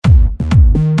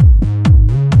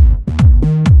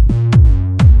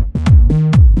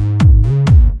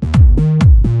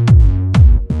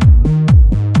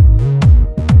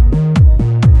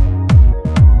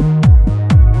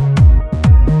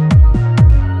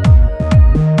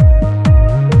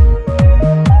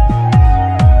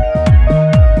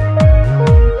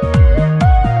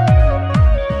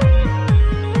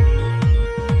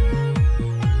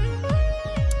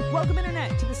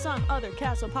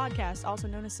Podcast, also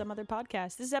known as Some Other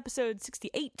Podcast. This is episode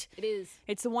 68. It is.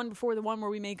 It's the one before the one where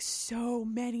we make so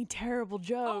many terrible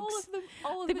jokes. All of them.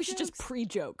 I think we should just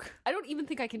pre-joke. I don't even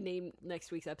think I can name next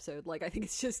week's episode. Like, I think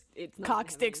it's not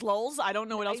Cock, sticks, lols. I don't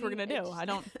know what else we're mean, going to do.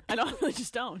 I really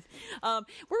just don't.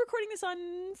 We're recording this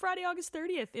on Friday, August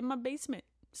 30th in my basement.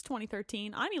 It's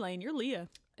 2013. I'm Elaine. You're Leah.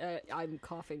 I'm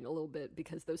coughing a little bit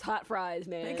because those hot fries,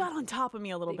 man. They got on top of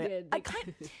me a little bit.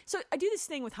 Did. So I do this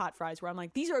thing with hot fries where I'm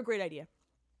like, these are a great idea.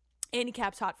 Andy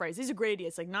Capp's hot fries. These are a great idea.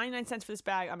 It's like 99 cents for this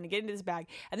bag. I'm going to get into this bag.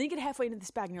 And then you get halfway into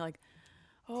this bag and you're like,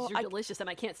 oh, These are delicious and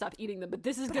I can't stop eating them, but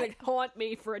this is going to haunt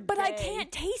me for a day. But I can't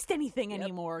taste anything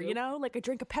anymore, you know? Like I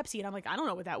drink a Pepsi and I'm like, I don't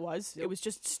know what that was. It was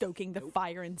just stoking the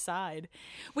fire inside.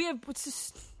 We have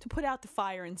to put out the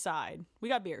fire inside. We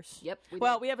got beers. Yep.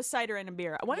 We have a cider and a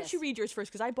beer. Why don't you read yours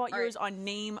first? Because I bought yours on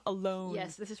name alone.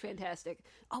 Yes, this is fantastic.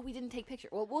 Oh, we didn't take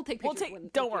pictures. Well, we'll take pictures.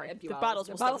 Don't worry. The bottles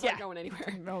aren't going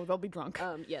anywhere. No, they'll be drunk.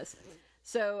 Yes.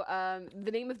 So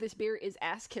the name of this beer is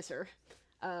Ass Kisser.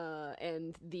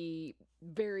 And the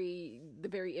very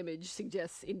image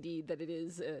suggests indeed that it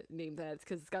is named that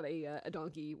because it's got a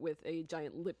donkey with a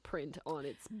giant lip print on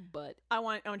its butt. I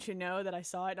want you to know that I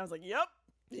saw it and I was like, yep.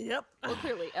 Well,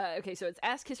 clearly. Okay, so it's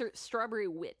Ass Kisser Strawberry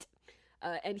Wit.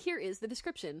 And here is the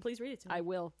description. Please read it to me. I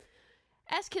will.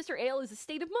 Ass Kisser Ale is a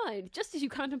state of mind. Just as you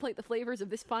contemplate the flavors of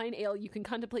this fine ale, you can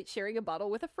contemplate sharing a bottle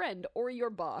with a friend or your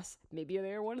boss. Maybe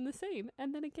they are one and the same,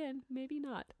 and then again, maybe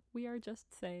not. We are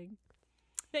just saying.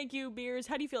 Thank you, beers.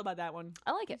 How do you feel about that one?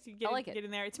 I like it. So I like it. Get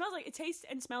in there. It tastes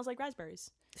and smells like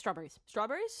raspberries. Strawberries.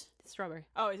 Strawberries? Strawberry.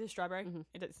 Oh, is it strawberry? Mm-hmm.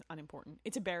 It's unimportant.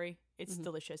 It's a berry. It's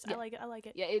delicious. Yeah. I like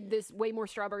it. Yeah, there's way more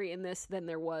strawberry in this than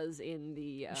there was in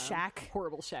the Shack.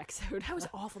 Horrible Shack soda. That was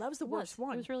awful. That was the worst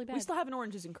one. It was really bad. We still have an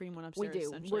oranges and cream one upstairs. We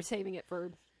do. We're saving it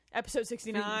for episode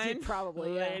 69.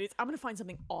 Probably, yeah. I'm going to find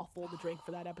something awful to drink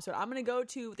for that episode. I'm going to go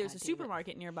to, there's a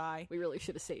supermarket nearby. We really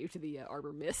should have saved the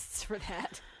Arbor Mists for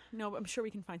that. No, but I'm sure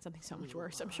we can find something so much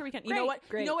worse. I'm sure we can. Great, you know what?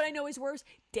 great. You know what I know is worse?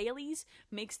 Dailies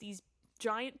makes these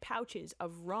giant pouches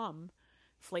of rum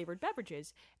flavored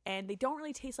beverages, and they don't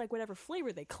really taste like whatever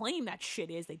flavor they claim that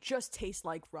shit is. They just taste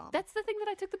like rum. That's the thing that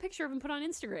I took the picture of and put on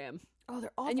Instagram. Oh,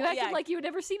 they're awful. And you acted like you had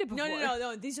never seen it before.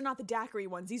 No. These are not the daiquiri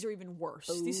ones. These are even worse.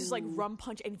 Ooh. This is like rum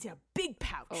punch, and it's in a big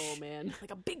pouch. Oh, man.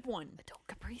 Like a big one. Adult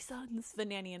Capri Suns. The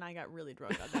nanny and I got really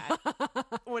drunk on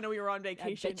that when we were on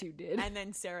vacation. I bet you did. And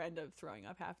then Sarah ended up throwing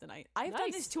up half the night. I've Nice.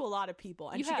 done this to a lot of people.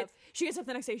 And You have. she gets up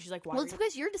the next day, she's like, why Well, are it's you...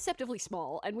 because you're deceptively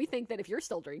small, and we think that if you're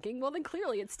still drinking, well, then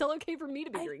clearly it's still okay for me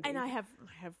to be drinking. And I have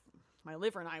my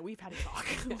liver and we've had a talk.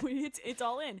 it's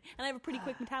all in. And I have a pretty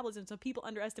quick metabolism, so people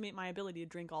underestimate my ability to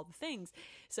drink all the things.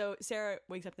 So Sarah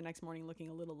wakes up the next morning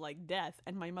looking a little like death,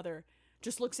 and my mother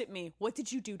just looks at me. What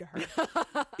did you do to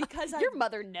her? Because your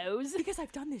mother knows. Because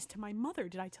I've done this to my mother.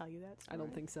 Did I tell you that story? I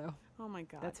don't think so. Oh my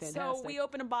God. That's fantastic. So we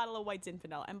open a bottle of White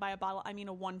Zinfandel, and by a bottle I mean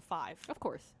a 1.5. Of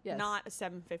course, yes. Not a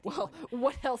 750. Well,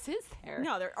 what else is there?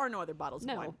 No, there are no other bottles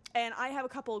No. of wine. And I have a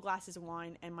couple of glasses of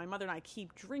wine, and my mother and I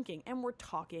keep drinking, and we're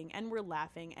talking, and we're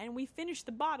laughing, and we finish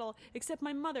the bottle, except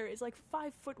my mother is like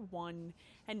 5'1"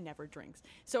 and never drinks.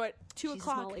 So at 2 She's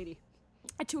o'clock... a small lady.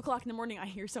 At 2 o'clock in the morning, I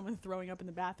hear someone throwing up in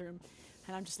the bathroom,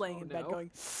 and I'm just laying in bed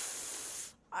going,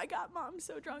 I got mom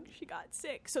so drunk she got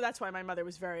sick. So that's why my mother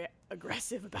was very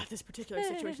aggressive about this particular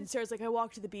situation. Sarah's like, I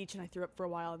walked to the beach and I threw up for a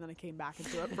while, and then I came back and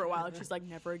threw up for a while, and she's like,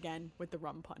 never again with the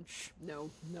rum punch. No.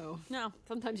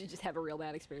 Sometimes You just have a real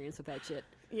bad experience with that shit.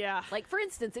 Yeah. Like, for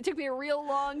instance, it took me a real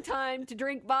long time to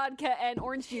drink vodka and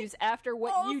orange juice after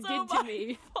what you did to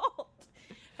me. Fault.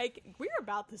 Hey, we're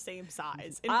about the same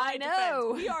size. In my I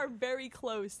know. defense, we are very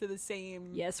close to the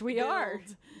same. Yes, we build. are.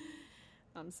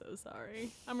 I'm so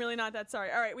sorry. I'm really not that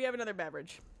sorry. All right, we have another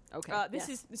beverage. Okay. This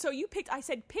is so you picked. I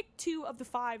said pick 2 of the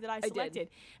 5 that I selected,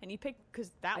 and you picked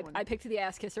because that one. I picked the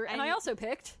Ass Kisser, and I also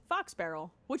picked Fox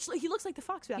Barrel, which he looks like the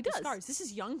fox without the does. scars. This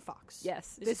is young Fox.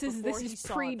 Yes, this is before he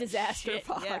saw pre-disaster the shit.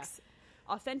 Fox.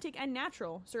 Yeah. Authentic and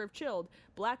natural, served chilled.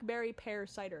 Blackberry pear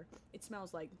cider. It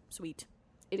smells like sweet.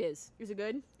 It is. Is it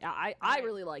good? Yeah, I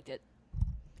really liked it.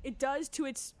 It does, to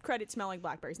its credit, smell like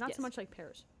blackberries. Not so much like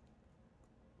pears.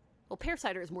 Well, pear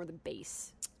cider is more the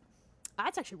base.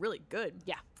 That's actually really good.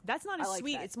 Yeah. That's not as like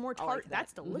sweet. that. It's more I tart. like that.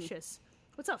 That's delicious.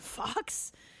 What's up,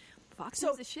 Fox? Fox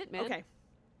is the shit, man. Okay.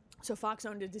 So Fox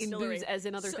owned a distillery. In booze as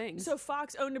in other things. So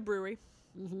Fox owned a brewery.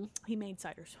 Mm-hmm. He made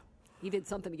ciders. He did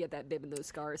something to get that bib and those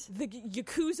scars. The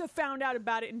Yakuza found out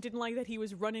about it and didn't like that he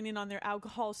was running in on their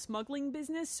alcohol smuggling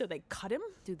business, so they cut him.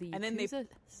 Do the Yakuza and then they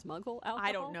smuggle alcohol?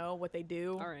 I don't know what they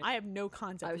do. All right. I have no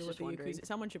concept of what the wondering. Yakuza...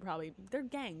 Someone should probably... They're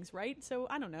gangs, right? So,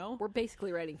 I don't know. We're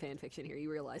basically writing fan fiction here.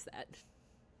 You realize that.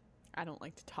 I don't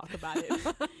like to talk about it.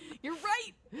 You're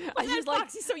right. I just like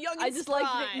Foxy so young and I just like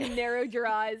that spry? you narrowed your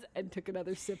eyes and took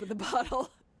another sip of the bottle.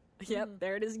 Yep,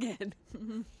 there it is again.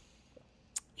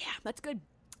 Yeah, that's good.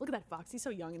 Look at that fox. He's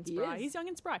so young and He spry. is. He's young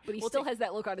and spry. But he still has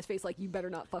that look on his face like, you better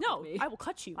not fuck No, with me. I will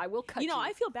cut you. I will cut You know, you.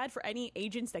 I feel bad for any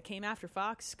agents that came after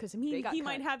Fox because They got he cut.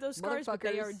 might have those scars, but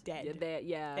they are Motherfuckers. dead.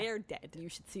 Yeah, They are dead. You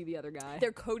should see the other guy.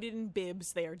 They're coated in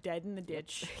bibs. They are dead in the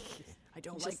ditch. I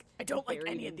don't Just like buried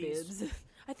any in of these. bibs.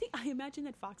 I imagine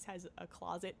that Fox has a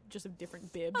closet just of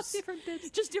different bibs. Different bibs.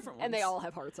 Just different ones. And they all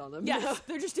have hearts on them. Yes,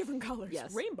 they're just different colors.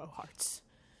 Yes. Rainbow hearts.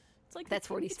 It's like That's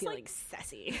when he's it's feeling like-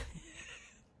 sassy.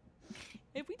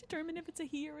 If we determine if it's a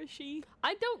he or a she,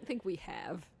 I don't think we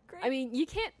have. Great. I mean, you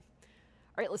can't...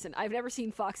 All right, listen, I've never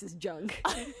seen Fox's junk.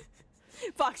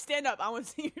 Fox, stand up. I want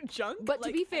to see your junk. But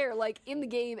to be fair, like, in the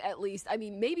game, at least, I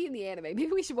mean, maybe in the anime. Maybe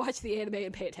we should watch the anime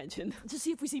and pay attention. to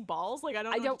see if we see balls. Like I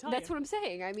don't. Know what to tell That's you. what I'm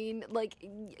saying. I mean, like,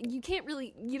 you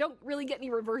don't really get any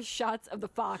reverse shots of the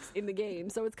fox in the game,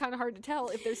 so it's kind of hard to tell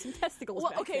if there's some testicles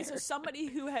Well, back okay, there. so somebody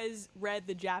who has read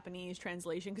the Japanese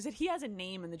translation, because he has a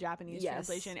name in the Japanese Yes.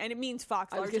 translation, and it means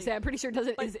fox. I was largely. gonna say, I'm pretty sure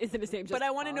it isn't his name. Just But I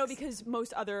want to know fox. because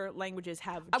most other languages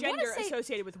have I wanna gender say-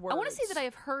 associated with words. I want to say that I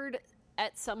have heard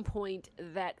at some point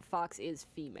that Fox is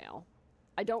female.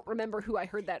 I don't remember who I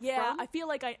heard that Yeah, from. I feel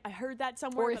like I heard that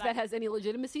somewhere. or if but that has any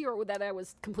legitimacy, or that I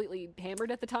was completely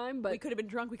hammered at the time. But we could have been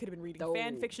drunk. We could have been reading Oh,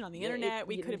 fan fiction on the yeah, internet.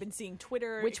 We you could have know, been seeing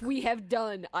Twitter. which we have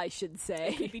done, I should say.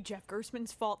 It could be Jeff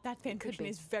Gerstmann's fault. That fan fiction be.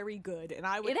 is very good, and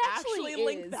I would It actually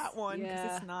link is. that one because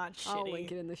Yeah. it's not shitty. I'll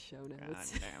link it in the show God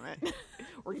notes. damn it.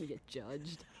 We're gonna get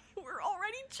judged. We're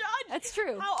already judged. That's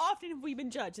true. How often have we been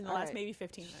judged in the All last right. maybe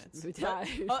 15 minutes?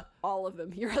 All of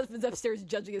them. Your husband's upstairs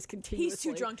judging us continuously. He's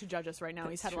too drunk to judge us right now.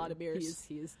 He's had a lot of beers.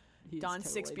 He is Don's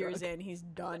 6 totally beers drunk. in. He's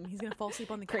done. He's gonna fall asleep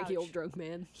on the Cranky couch. old drunk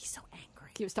man. He's so angry.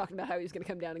 He was talking about how he was going to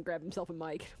come down and grab himself a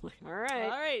mic. I'm like, all right. All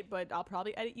right, but I'll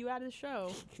probably edit you out of the show.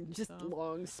 Just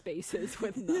long spaces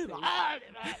with nothing.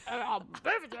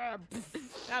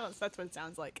 That's what it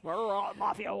sounds like. We're on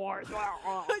Mafia Wars.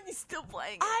 He's still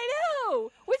playing. I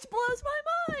know, which blows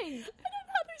my mind. I don't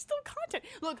know. There's still content.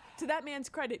 Look, to that man's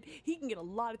credit, he can get a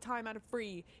lot of time out of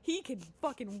free. He can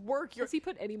fucking work your. Does he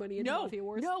put any money into Mafia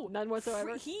Wars? No, None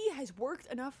whatsoever. He has worked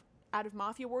enough out of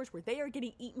Mafia Wars where they are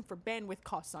getting eaten for bandwidth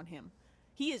costs on him.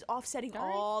 He is offsetting All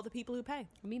right. all the people who pay.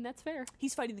 I mean, that's fair.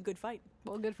 He's fighting the good fight.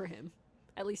 Well, good for him.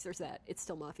 At least there's that. It's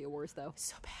still Mafia Wars, though.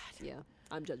 So bad. Yeah,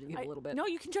 I'm judging him a little bit. No,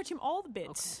 you can judge him all the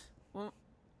bits.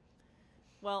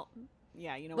 Well,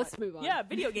 yeah, you know Let's what? move on. Yeah,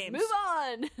 video games. Move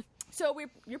on. So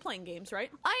you're playing games, right?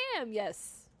 I am.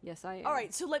 Yes, I am. All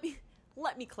right. So let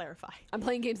me clarify. I'm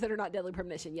playing games that are not Deadly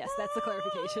Premonition. Yes, that's the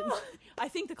clarification. I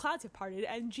think the clouds have parted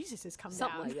and Jesus has come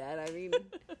Something down. like that. I mean,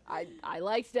 I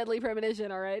liked Deadly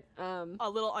Premonition. All right. A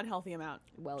little unhealthy amount.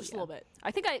 Well, just yeah. a little bit.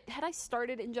 I think I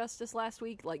started Injustice last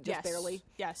week, like just Yes. barely.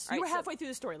 Yes. All You right, were halfway through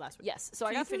the story last week. Yes, so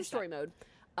I you got through the finished story that.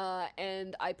 mode,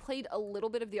 and I played a little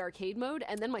bit of the arcade mode,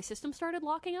 and then my system started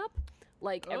locking up.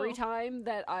 Like every Oh. time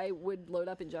that I would load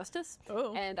up Injustice,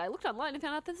 Oh. and I looked online and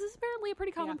found out this is apparently a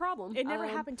pretty common Yeah. problem. It never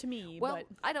happened to me. Well, but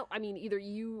I don't. I mean, either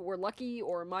you were lucky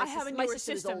or my I have a my newer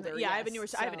system is system. older. Yeah, I have a yes, newer.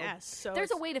 I have an so S. So there's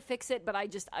a it's- way to fix it, but I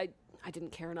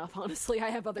didn't care enough. Honestly, I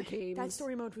have other games. That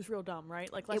story mode was real dumb,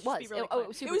 right? Like, let's It was. Just be really It- oh, clear. it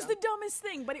was super It was dumb. the dumbest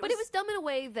thing, but But it was done in a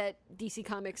way that DC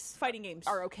Comics fighting games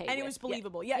are okay, and it with. was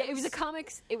believable. Yeah, Yeah, it was a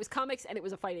comics. It was comics, and it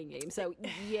was a fighting game. So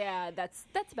yeah, that's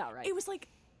about right. It was like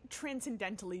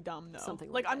transcendentally dumb, though.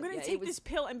 Something like like I'm that. going to Yeah, it take was- this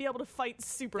pill and be able to fight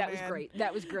Superman. That was great.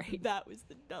 That was great. That was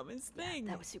the dumbest thing.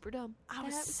 That was super dumb. I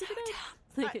was That so super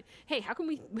dumb. Like, hey, how can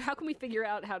we figure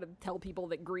out how to tell people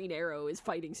that Green Arrow is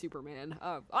fighting Superman?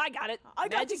 I got it. I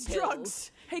got Magic these pills.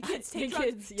 drugs. Hey kids, take Hey, drugs.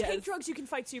 kids, yes. Take drugs. You can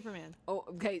fight Superman. Oh,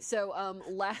 okay. So,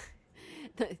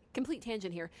 complete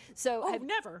tangent here. So, Oh,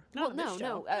 never. Not well, on this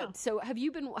no. show. So, have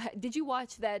you been? Did you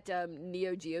watch that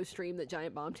Neo Geo stream that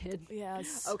Giant Bomb did?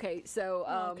 Yes. Okay, so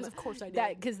 'cause of course I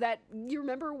did. Because you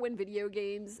remember when video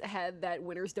games had that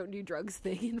winners don't do drugs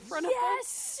thing in front of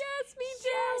Yes. them? Yes, me too.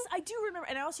 Yes, I do remember,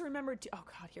 and I also remember. Oh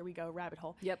God, here we go, rabbit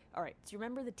hole. Yep. All right. Do you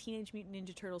remember the Teenage Mutant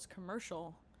Ninja Turtles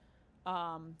commercial?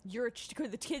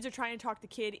 The kids are trying to talk the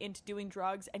kid into doing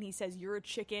drugs, and he says, "You're a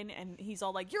chicken," and he's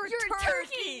all like, "You're a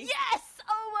turkey." Yes.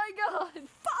 Oh my god.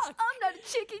 Fuck. I'm not a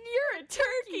chicken. You're a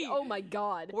turkey. Oh my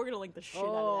god. We're gonna link the shit out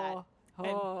of that.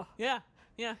 And, Oh. yeah.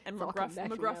 Yeah, and It's all coming back to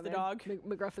me McGruff now, the man. dog.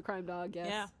 McGruff the crime dog, yes.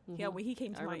 Yeah, Mhm. yeah. Well, he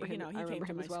came to my, remember him- I he remember came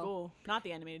to him my as well. school. Not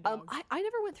the animated dog. I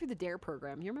never went through the DARE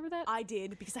program. You remember that? I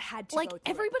did because I had to like go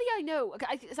through everybody I know, okay,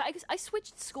 I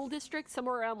switched school districts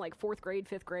somewhere around like 4th grade,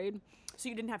 5th grade. it. So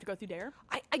you didn't have to go through DARE?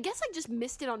 I guess I just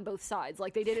missed it on both sides.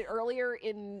 Like they did it earlier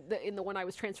in the one I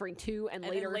was transferring to, and then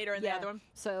later later in the yeah. other one?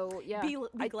 So yeah, Be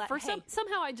glad- hey.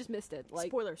 somehow I just missed it. Like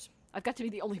Spoilers. I've got to be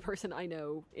the only person I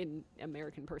know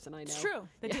American person I know. It's true.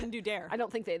 That didn't do DARE. I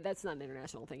don't think that's not an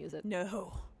international thing, is it?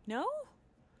 No. No?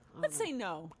 Let's say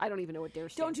no. I don't even know what DARE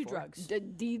stands Don't do for. drugs. The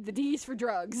D is for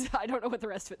drugs. I don't know what the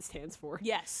rest of it stands for.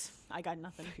 Yes. I got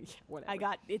nothing. Yeah,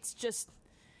 whatever. It's just.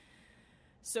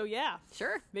 So yeah.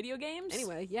 Sure. Video games.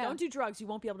 Anyway, yeah. Don't do drugs. You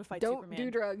won't be able to fight Don't Superman.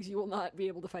 do drugs. You will not be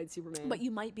able to fight Superman. But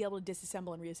you might be able to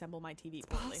disassemble and reassemble my TV.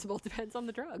 Probably. possible. Depends on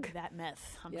the drug. That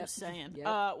meth. I'm Yep. just saying.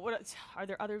 Yep. What are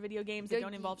there other video games that Yeah,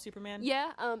 don't involve Superman?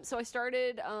 Yeah. So I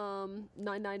started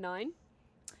 999.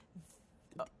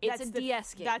 It's That's a the-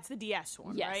 DS game. That's the DS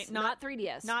one, Yes, right? not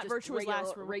 3DS. Not just Virtue's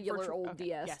Last regular Virtu- old okay,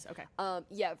 DS. Yes, okay.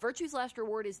 Yeah, Virtue's Last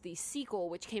Reward is the sequel,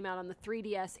 which came out on the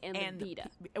 3DS and the Vita.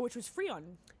 Which was free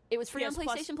on. It was free on PS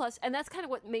Plus. PlayStation Plus, and that's kind of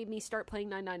what made me start playing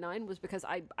 999 was because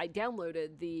I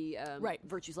downloaded the Right.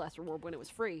 Virtue's Last Reward when it was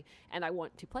free, and I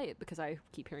want to play it because I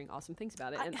keep hearing awesome things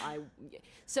about it.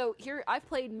 So here I've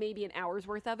played maybe an hour's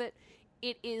worth of it.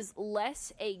 It is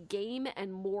less a game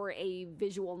and more a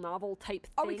visual novel type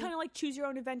thing. Are we kind of like choose your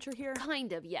own adventure here?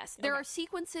 Kind of, yes. There are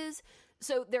sequences.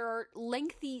 So there are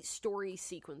lengthy story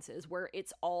sequences where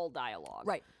it's all dialogue.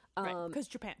 Right. Because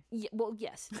Japan. Yeah, well,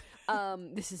 yes.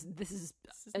 This is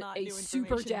not a new super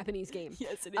information. Japanese game.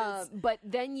 Yes, it is. But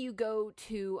then you go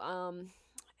to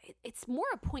it's more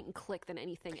a point and click than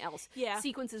anything else. Yeah.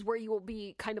 Sequences where you will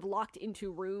be kind of locked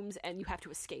into rooms and you have to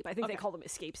escape. I think they call them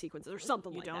escape sequences or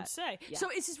something like that. You don't say. Yeah. So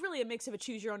is this really a mix of a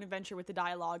choose your own adventure with the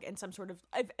dialogue and some sort of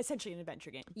essentially an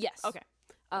adventure game? Yes. Okay.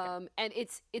 And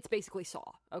it's basically Saw.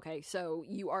 Okay, so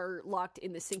you are locked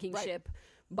in the sinking Right. ship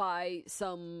by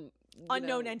some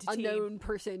Unknown entity. unknown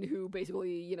person who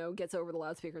basically gets over the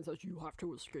loudspeaker and says you have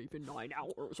to escape in 9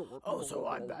 hours. Or so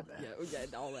I'm Batman. Yeah,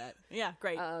 all that. Yeah,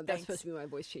 great. That's Thanks. supposed to be my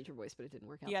voice changer voice, but it didn't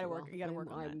work out. You gotta too work- well. you gotta work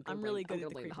on that. I'm gonna really blame- good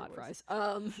at I'm the gonna blame creepy hot fries.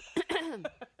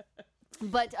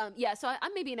 But yeah, so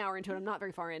I'm maybe an hour into it. I'm not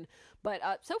very far in, but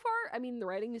so far, I mean, the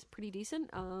writing is pretty decent.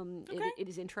 It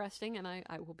is interesting, and I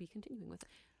will be continuing with it.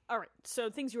 All right. So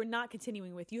things you were not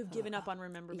continuing with. You have given up on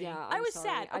Remember Me. Yeah, I I'm was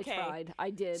sorry. sad. Okay. I tried. I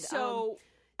did. So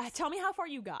tell me how far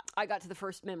you got. I got to the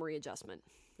first memory adjustment.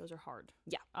 Those are hard.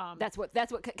 Yeah, that's what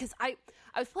because I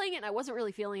was playing it and I wasn't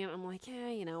really feeling it. I'm like,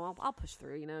 yeah, I'll push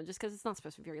through, just because it's not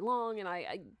supposed to be very long, and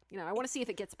I want to see if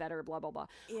it gets better. Blah blah blah.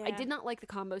 Yeah. I did not like the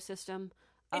combo system.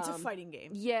 It's a fighting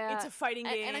game. Yeah, It's a fighting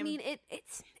game. and I mean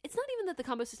it's not even that the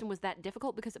combo system was that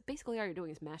difficult because basically all you're doing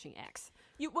is mashing X.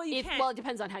 You It can.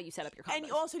 depends on how you set up your combos. And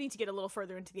you also need to get a little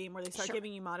further into the game where they start Sure.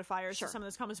 giving you modifiers Sure. to some of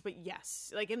those combos. But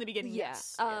yes, like in the beginning, Yeah.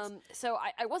 yes. Yes. So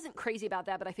I wasn't crazy about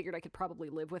that, but I figured I could probably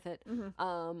live with it.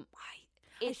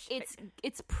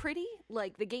 It's pretty.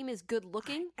 Like the game is good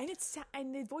looking. And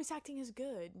the voice acting is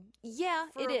good. Yeah,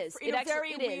 For- it is. in It a actually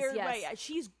very it is, weird yes. way.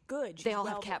 She's good. They She's all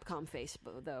have well- Capcom face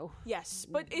though. Yes,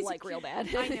 but it's like real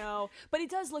bad. I know, but it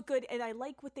does look good, and I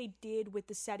like what they did with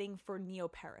the setting for Neo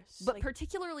Paris. But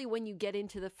particularly when you get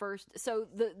into the first, so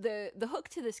the hook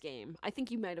to this game, I think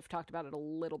you might have talked about it a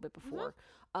little bit before.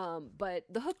 But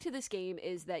the hook to this game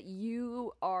is that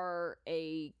you are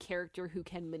a character who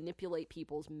can manipulate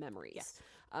people's memories. Yes.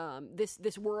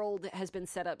 This world has been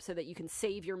set up so that you can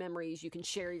save your memories, you can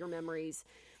share your memories.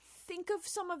 think of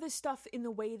some of this stuff in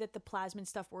the way that the plasmid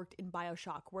stuff worked in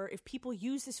BioShock, where if people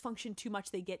use this function too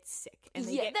much, they get sick and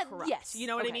they get corrupt. Yes, You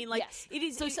know what I okay, mean? Like yes. it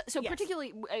is. So yes.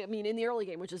 particularly, I mean, in the early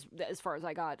game, which is as far as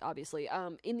I got, obviously,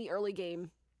 in the early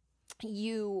game,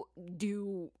 you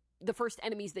do the first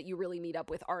enemies that you really meet up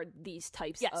with are these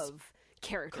types Yes. of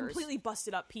characters. completely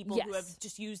busted up people who have Yes.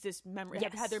 just used this memory,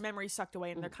 Yes. have had their memories sucked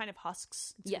away, and they're kind of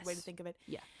husks. It's a good way to Yes. think of it.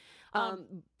 Yeah.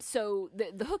 So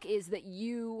the hook is that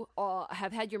you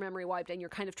have had your memory wiped and you're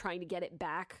kind of trying to get it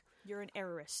back. You're an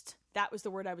errorist. That was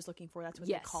the word I was looking for. That's what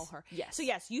Yes. they call her. Yes. So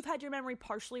yes, you've had your memory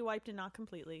partially wiped and not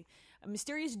completely. A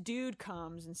mysterious dude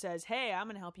comes and says, "Hey, I'm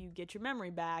going to help you get your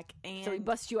memory back." And So he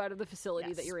busts you out of the facility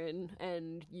Yes. that you're in,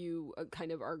 and you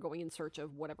kind of are going in search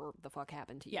of whatever the fuck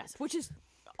happened to you. yes, which is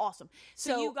awesome.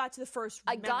 So, So you got to the first.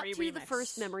 I got memory to the remix.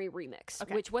 first memory remix,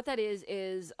 Okay. which what that is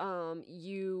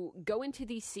you go into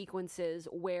these sequences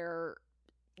where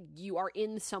you are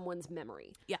in someone's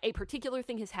memory. Yeah. A particular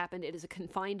thing has happened. It is a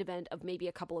confined event of maybe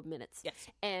a couple of minutes. Yes.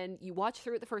 And you watch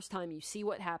through it the first time, you see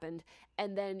what happened,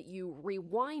 and then you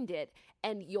rewind it,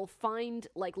 and you'll find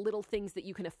like little things that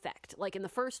you can affect. Like in the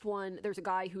first one, there's a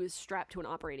guy who is strapped to an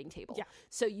operating table. Yeah.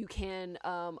 So you can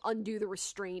undo the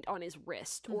restraint on his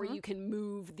wrist, or you can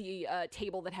move the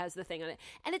table that has the thing on it.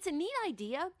 And it's a neat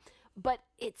idea, but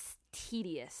it's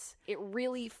tedious. It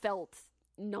really felt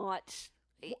not...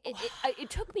 It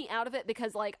took me out of it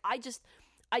because, like,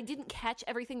 I didn't catch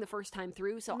everything the first time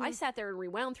through, so I sat there and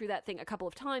rewound through that thing a couple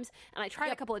of times, and I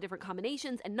tried a couple of different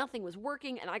combinations, and nothing was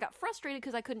working, and I got frustrated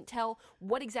because I couldn't tell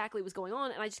what exactly was going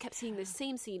on, and I just kept seeing this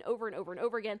same scene over and over and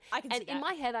over again. I can see and that. in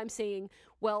my head, I'm saying,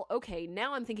 well, okay,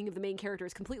 now I'm thinking of the main character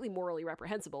as completely morally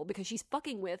reprehensible because she's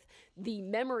fucking with the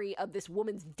memory of this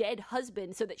woman's dead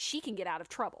husband so that she can get out of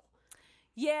trouble.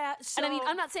 Yeah, so... And I mean,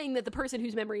 I'm not saying that the person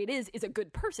whose memory it is a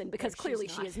good person, because clearly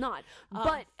she is not.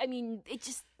 But, I mean, it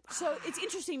just... So it's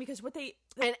interesting because what they...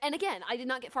 And again, I did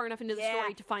not get far enough into the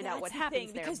story to find out what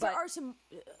happens there. Because there are some...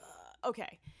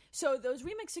 okay. So those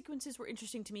remix sequences were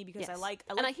interesting to me because I like...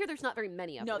 And I hear there's not very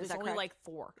many of them. No, there's only like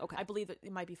 4. Okay. I believe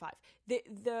it might be 5.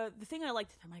 The thing I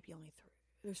liked... There might be only 3.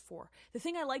 There's 4. The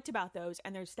thing I liked about those,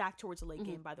 and they're stacked towards the late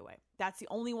game, by the way. That's the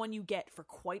only one you get for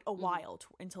quite a while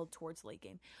until towards the late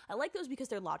game. I like those because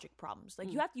they're logic problems. Like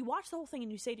you watch the whole thing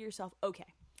and you say to yourself, okay,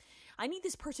 I need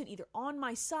this person either on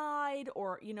my side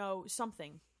or, you know,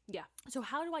 something. Yeah. So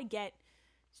how do I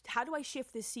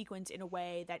shift this sequence in a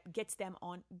way that gets them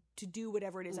on to do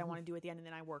whatever it is I want to do at the end, and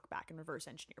then I work back and reverse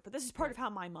engineer. But this is part of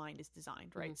how my mind is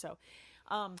designed, right? So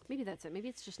maybe that's it. Maybe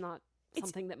it's just not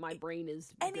something that my brain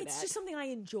is and good it's at. just something I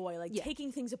enjoy, like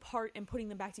taking things apart and putting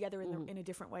them back together in a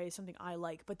different way is something I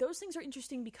like. But those things are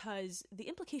interesting because the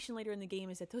implication later in the game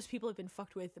is that those people have been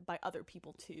fucked with by other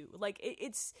people too. Like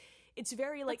it's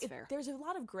very like there's a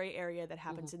lot of gray area that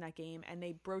happens in that game, and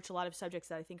they broach a lot of subjects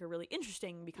that I think are really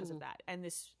interesting because of that. And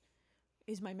this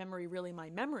is my memory really my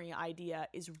memory idea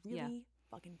is really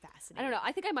fucking fascinating. I don't know.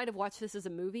 I think I might have watched this as a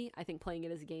movie. I think playing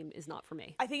it as a game is not for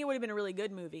me. I think it would have been a really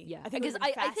good movie. Yeah, I think because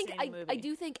I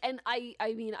do think, and I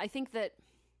mean, I think that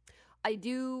I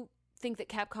do think that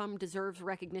Capcom deserves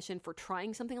recognition for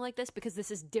trying something like this because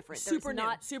this is different. Super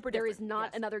different. There is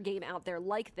not another game out there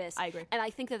like this. I agree, and I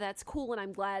think that that's cool, and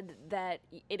I'm glad that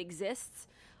it exists.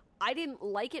 I didn't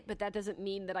like it, but that doesn't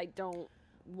mean that I don't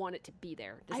want it to be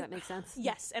there. Does that make sense?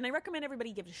 Yes, and I recommend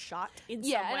everybody give it a shot in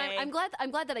some way. And I'm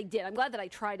glad that I did. I'm glad that I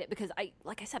tried it because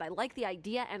like I said, I like the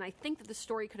idea, and I think that the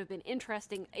story could have been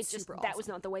interesting. It's just that was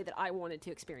not the way that I wanted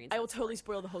to experience. I will totally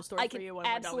spoil the whole story for you when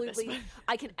we're done with this.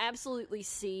 I can absolutely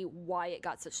see why it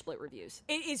got such split reviews.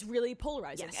 It is really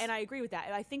polarizing, and I agree with that.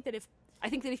 And I think that if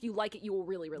you like it, you will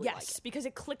really, really like it. Yes, because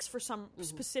it clicks for some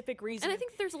specific reason. And I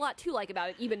think there's a lot to like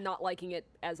about it, even not liking it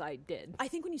as I did. I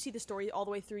think when you see the story all the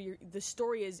way through, the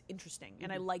story is interesting,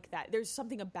 and I like that. There's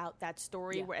something about that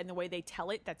story and the way they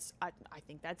tell it that's, I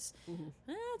think that's,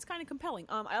 it's kind of compelling.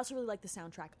 I also really like the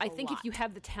soundtrack I think if you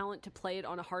have the talent to play it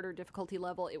on a harder difficulty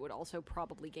level, it would also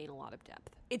probably gain a lot of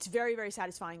depth. It's very, very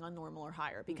satisfying on normal or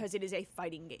higher because it is a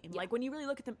fighting game. Yeah. Like when you really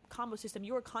look at the combo system,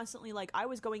 you are constantly like, I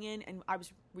was going in and I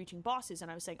was reaching bosses and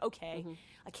I was saying, okay,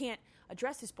 I can't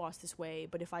address this boss this way,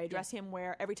 but if I address him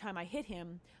where every time I hit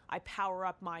him, I power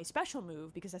up my special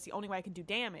move because that's the only way I can do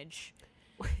damage.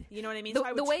 You know what I mean? The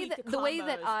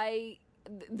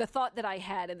thought that I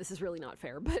had, and this is really not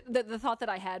fair, but the thought that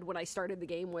I had when I started the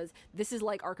game was, this is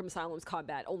like Arkham Asylum's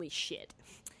combat, only shit.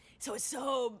 So it's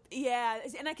and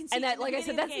I can see. And that, like I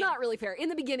said, that's not really fair. In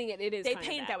the beginning, it is. They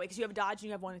paint it that way because you have a dodge and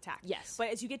you have one attack. Yes. But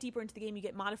as you get deeper into the game, you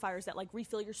get modifiers that like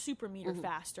refill your super meter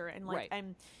faster, and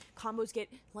and combos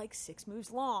get like 6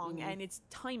 moves long, and it's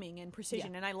timing and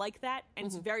precision, and I like that. And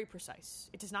it's very precise.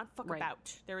 It does not fuck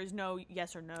about. There is no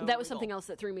yes or no. That was something else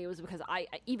that threw me, was because I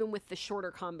even with the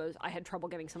shorter combos, I had trouble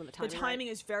getting some of the timing. The timing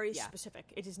is very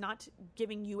specific. It is not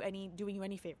doing you any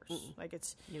favors. Like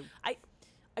it's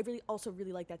I really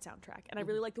like that soundtrack, and I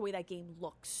really like the way that game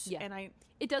looks. Yeah, and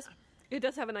it does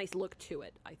have a nice look to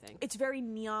it. I think it's very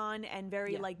neon and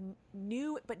very like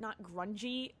new, but not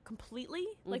grungy completely.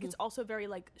 Like it's also very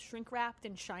like shrink wrapped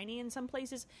and shiny in some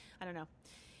places. I don't know.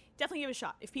 Definitely give it a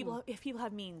shot. If people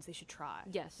have means, they should try.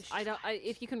 Yes,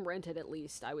 if you can rent it, at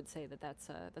least I would say that's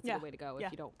a good way to go. If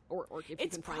you don't, or if you can find it,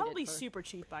 it's probably super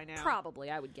cheap by now.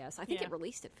 Probably, I would guess. I think it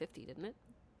released at $50, didn't it?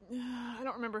 I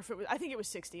don't remember if it was. I think it was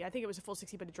 $60. I think it was a full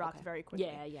 $60, but it dropped very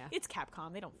quickly. Yeah. It's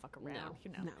Capcom; they don't fuck around. No,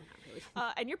 not really.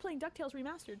 And you're playing DuckTales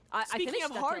Remastered. Speaking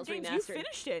of hard games, you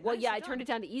finished it. Well, I turned it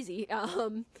down to easy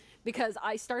because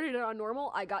I started it on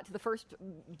normal. I got to the first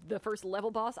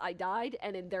level boss. I died,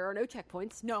 and there are no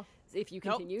checkpoints. No. if you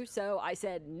continue. So I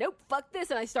said, nope, fuck this,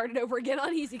 and I started over again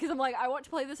on easy because I'm like, I want to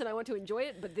play this and I want to enjoy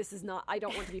it, but this is not. I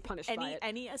don't want to be punished by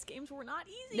it. NES games were not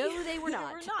easy. No, they were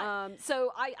not.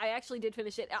 So I actually did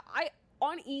finish it.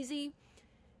 On easy.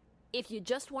 If you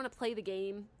just want to play the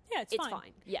game, it's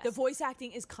fine. Yes. The voice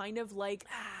acting is kind of like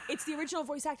it's the original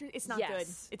voice actor. It's not good.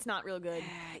 It's not real good.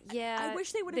 I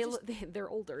wish they would have. They're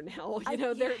older now.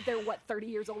 They're what 30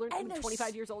 years older, and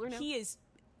 25 years older now. He is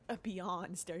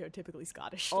beyond stereotypically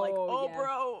Scottish.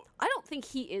 Bro. I don't think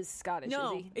he is Scottish,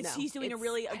 no, is he? No. He's doing a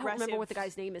really aggressive... I don't remember what the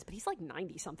guy's name is, but he's like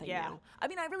 90-something now. I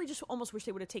mean, I really just almost wish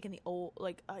they would have taken the old,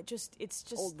 it's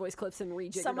just... old voice clips and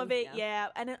rejiggered some of it,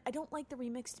 and I don't like the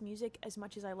remixed music as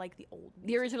much as I like the old music.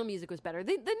 The original music was better.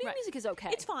 The new music is okay.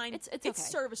 It's fine. It's okay.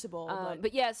 Serviceable.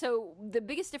 But yeah, so the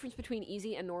biggest difference between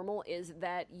easy and normal is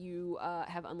that you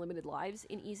have unlimited lives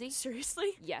in easy.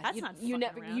 Seriously? Yeah. That's not fucking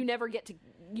around.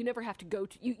 You never have to go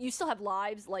to... You still have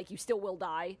lives, like, you still will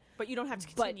die. But you don't have to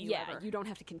continue ever. You don't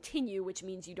have to continue, which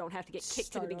means you don't have to get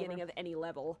kicked to the beginning of any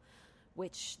level,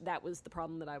 which that was the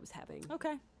problem that I was having.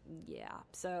 Okay. Yeah.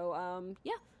 So, All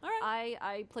right.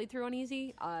 I played through on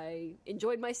easy. I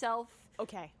enjoyed myself.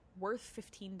 Okay. Worth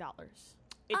 $15.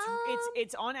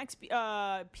 It's on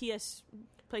PS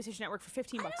PlayStation Network for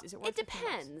 $15. Is it worth $15? It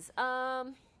depends.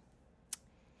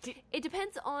 It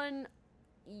depends on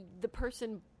the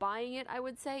person buying it, I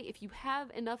would say. If you have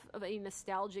enough of a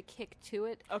nostalgia kick to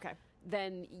it, okay,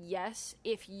 then yes.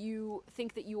 If you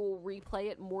think that you will replay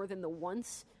it more than the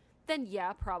once, then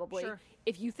yeah, probably. Sure.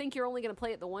 If you think you're only going to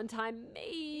play it the one time,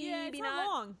 maybe it's not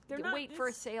long. Wait for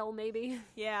a sale, maybe.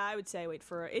 Yeah, I would say wait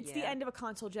for it. It's the end of a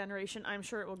console generation. I'm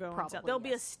sure it will go on sale. There'll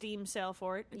be a Steam sale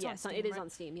for it. It's on Steam, it is on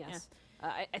Steam, yes.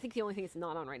 Yeah. I think the only thing it's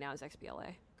not on right now is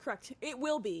XBLA. Correct. It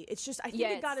will be. It's just I think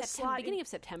it got a slot beginning of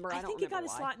September. I think it got a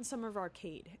slot in Summer of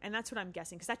Arcade, and that's what I'm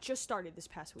guessing because that just started this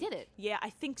past week. Did it? Yeah, I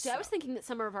think so. I was thinking that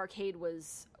Summer of Arcade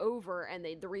was over, and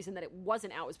the reason that it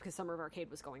wasn't out was because Summer of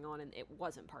Arcade was going on, and it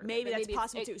wasn't part of it. Maybe that's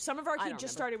possible too. Summer of Arcade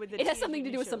just started with the. It has something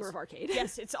to do with Summer of Arcade.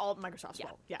 Yes, it's all Microsoft's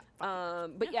fault. Yeah.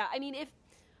 But yeah, I mean, if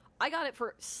I got it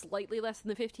for slightly less than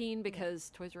the 15 because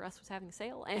Toys R Us was having a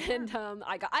sale, and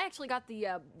I actually got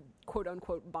the quote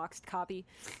unquote boxed copy,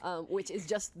 which is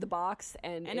just the box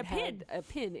and it had a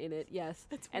pin in it, yes,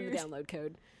 and the download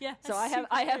code. Yeah, so I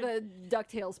have a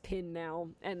DuckTales pin now,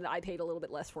 and I paid a little bit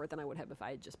less for it than I would have if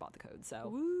I had just bought the code. So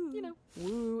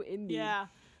woo indeed. Yeah.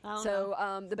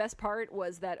 So the best part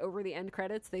was that over the end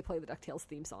credits they play the DuckTales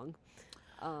theme song.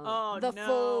 The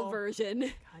full version.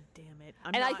 God damn it!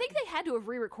 I think they had to have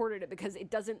re-recorded it because it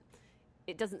doesn't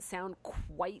sound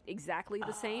quite exactly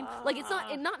the same. Like it's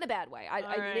not in a bad way. I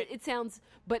mean, it sounds,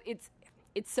 but it's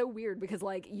so weird because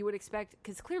like you would expect,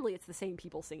 because clearly it's the same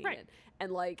people singing it,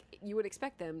 and like you would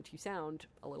expect them to sound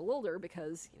a little older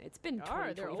because it's been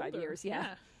 25 years.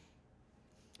 Yeah.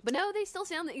 But no, they still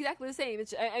sound exactly the same.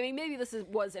 I mean, maybe this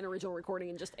was an original recording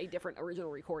and just a different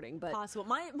original recording, but possible.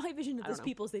 My vision of those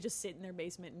people is they just sit in their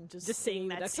basement and just sing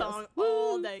that song Woo!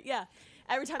 all day. Yeah,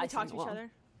 every time they talk to each other.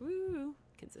 Woo!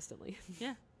 Consistently.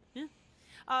 Yeah.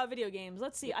 Video games.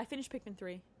 Let's see. I finished Pikmin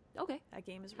 3. Okay. That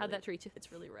game is. How'd that treat you?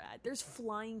 It's really rad. There's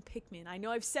flying Pikmin. I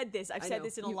know I've said this. I've said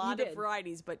this in a lot of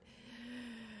varieties, but.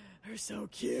 They're so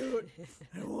cute.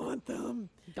 I want them.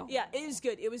 Yeah, it was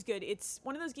good. It was good. It's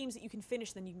one of those games that you can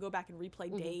finish, then you can go back and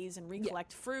replay days and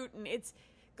recollect fruit, and it's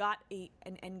got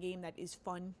an end game that is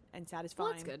fun and satisfying.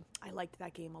 Well, that's good. I liked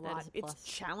that game a lot. It's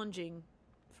challenging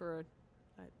for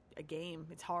a game.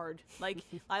 It's hard. Like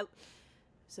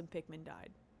some Pikmin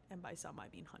died. And by some, I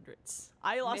mean hundreds.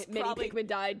 I lost many Pikmin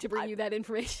died to bring you that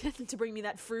information. To bring me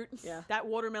that fruit. Yeah. That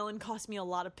watermelon cost me a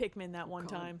lot of Pikmin that one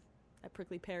time. That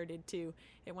prickly pear did too.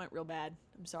 It went real bad.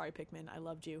 I'm sorry, Pikmin. I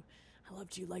loved you. I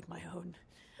loved you like my own.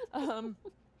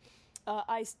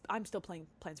 I'm still playing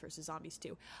Plants vs. Zombies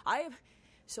too. I've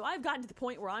gotten to the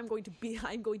point where I'm going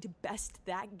to best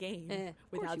that game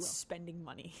without spending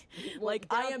money. Well,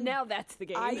 now that's the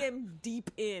game. I am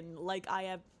deep in. Like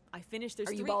I finished.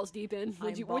 Are you balls deep in?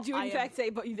 Would you in fact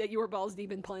say that you were balls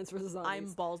deep in Plants vs. Zombies? I'm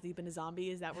balls deep in a zombie.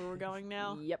 Is that where we're going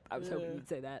now? Yep, I was hoping you'd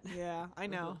say that. Yeah, I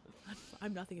know.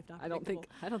 I'm nothing if not. I don't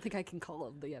think I can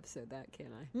call the episode that, can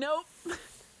I? Nope.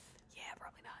 Yeah,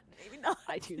 probably not. Maybe not.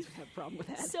 iTunes would have a problem with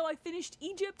that. So I finished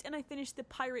Egypt and I finished the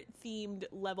pirate themed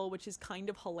level, which is kind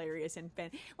of hilarious and fun.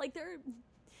 Like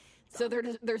So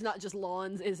there's not just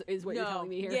lawns, is what you're telling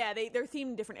me here? Yeah, they're themed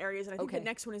in different areas, and I think the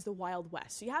next one is the Wild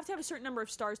West. So you have to have a certain number of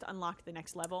stars to unlock the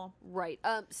next level. Right.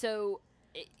 So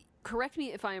correct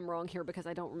me if I am wrong here, because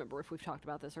I don't remember if we've talked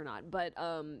about this or not, but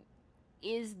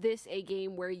is this a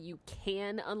game where you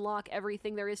can unlock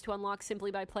everything there is to unlock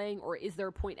simply by playing, or is there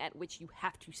a point at which you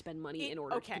have to spend money in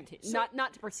order to continue? So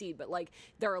not to proceed, but like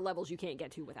there are levels you can't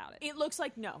get to without it. It looks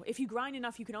like no. If you grind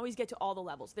enough, you can always get to all the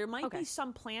levels. There might be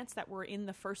some plants that were in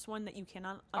the first one that you can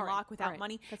unlock without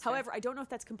money. That's However, fair. I don't know if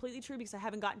that's completely true because I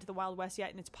haven't gotten to the Wild West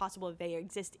yet, and it's possible that they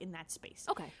exist in that space.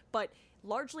 Okay. But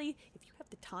largely, if you have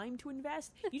the time to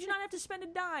invest, you do not have to spend a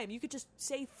dime. You could just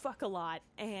say fuck a lot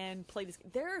and play this game.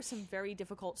 There are some very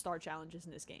difficult star challenges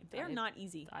in this game. They are not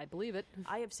easy. I believe it.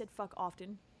 I have said fuck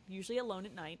often, usually alone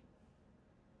at night.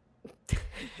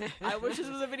 I wish this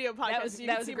was a video podcast. That was, so you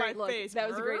that could was see a great my look. face. That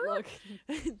was a great look.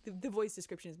 The voice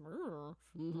description is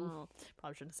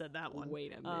probably shouldn't have said that one.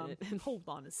 Wait a minute. Hold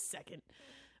on a second.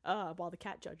 While the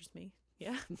cat judges me.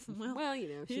 Yeah. Well, you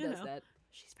know, she does that.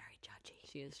 She's very judgy.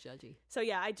 She is judgy. So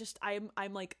yeah,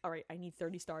 I'm like, all right, I need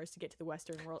 30 stars to get to the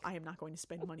Western world. I am not going to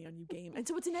spend money on you, game. And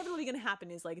so what's inevitably going to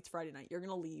happen is like it's Friday night. You're going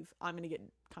to leave. I'm going to get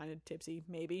kind of tipsy,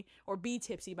 maybe, or be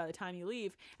tipsy by the time you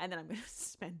leave, and then I'm going to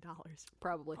spend dollars.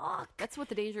 Probably. That's what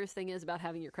the dangerous thing is about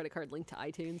having your credit card linked to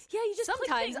iTunes. Yeah, you just click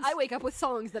sometimes things. I wake up with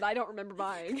songs that I don't remember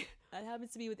buying. That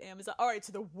happens to me with Amazon. All right,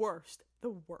 so the worst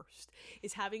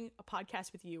is having a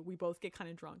podcast with you. We both get kind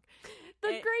of drunk. The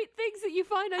great things that you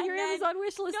find on your Amazon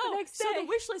wish list the next day. So the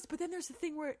wish list, but then there's the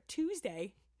thing where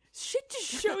Tuesday, shit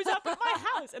just shows up at my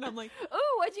house, and I'm like,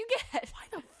 oh, what'd you get? why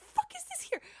the fuck is this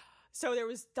here? So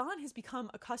Don has become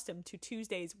accustomed to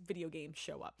Tuesdays video games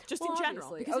show up, just in general.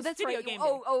 Obviously. Because Oh, it's that's video right. game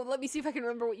Oh, let me see if I can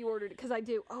remember what you ordered, because I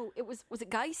do. Oh, was it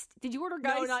Geist? Did you order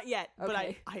Geist? No, not yet. But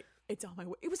Okay. it's on my.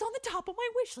 It was on the top of my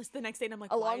wish list the next day, and I'm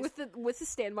like, Along with the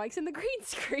stand mics and the green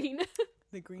screen.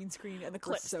 the green screen and the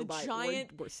clips, so the buying-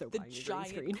 giant, we're so the buying a green giant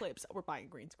screen. clips. We're buying a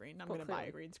green screen. I'm Well, going to buy a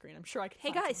clearly. green screen. I'm sure I can. Hey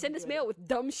find guys, someone send to us do it. mail with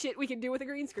dumb shit we can do with a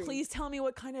green screen. Please tell me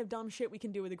what kind of dumb shit we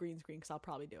can do with a green screen, because I'll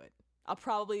probably do it. I'll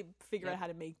probably figure Yep. out how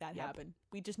to make that Yep. happen.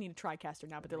 We just need a TriCaster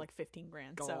now, but they're like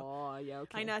 $15,000. So Oh, yeah,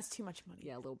 okay. I know it's too much money.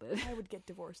 Yeah, a little bit. I would get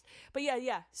divorced. But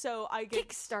yeah. So I get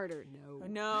Kickstarter, no.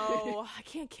 No, I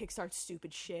can't kickstart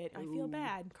stupid shit. I feel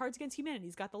bad. Cards Against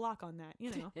Humanity's got the lock on that, you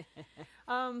know.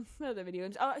 What other video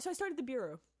games? So I started the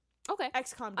Bureau. Okay.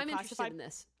 XCOM I'm interested Declassified. in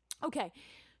this. Okay,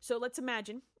 so let's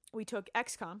imagine we took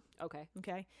XCOM, Okay.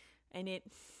 okay, and it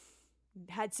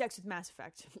had sex with Mass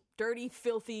Effect. Dirty,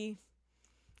 filthy,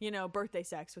 birthday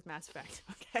sex with Mass Effect,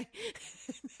 okay?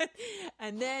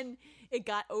 And then it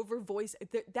got over voice.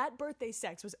 That birthday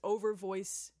sex was over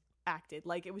voice acted.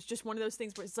 Like, it was just one of those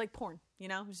things where it's like porn, It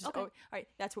was just, Okay. all right,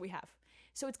 that's what we have.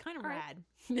 So it's kind of All rad.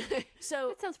 right. So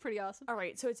That sounds pretty awesome. all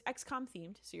right, so it's XCOM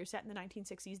themed. So you're set in the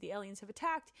 1960s. The aliens have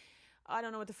attacked. I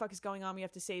don't know what the fuck is going on. We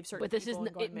have to save certain But this is people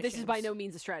and go on this is by missions. no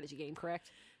means a strategy game,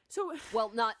 correct? So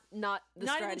Well, not the not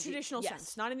strategy. in the traditional Yes.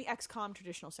 sense, not in the XCOM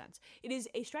traditional sense. It is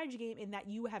a strategy game in that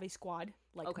you have a squad,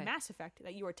 like Okay. Mass Effect,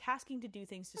 that you are tasking to do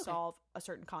things to solve a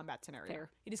certain combat scenario. Fair.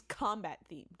 It is combat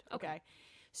themed. Okay, Okay.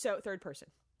 so third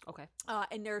person, Okay.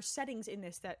 and there are settings in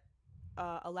this that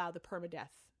allow the permadeath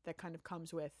that kind of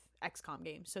comes with XCOM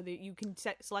games, so that you can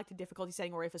select a difficulty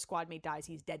setting where if a squad mate dies,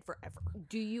 he's dead forever.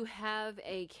 Do you have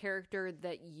a character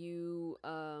that you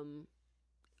are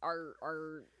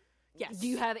Yes. Do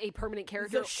you have a permanent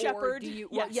character? The shepherd, Or do you,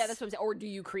 yes. yeah, that's what I'm saying. Or do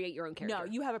you create your own character? No,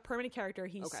 you have a permanent character.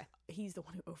 Okay. He's the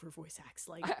one who over voice acts.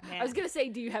 Like, I man. was gonna say,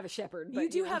 do you have a shepherd? You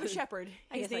do have a shepherd.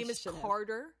 I His guess I name is should have.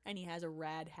 Carter, and he has a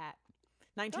rad hat.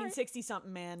 1960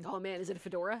 something, man. Oh man, is it a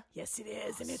fedora? Yes, it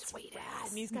is, and it's sweet rad. ass.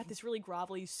 And he's got this really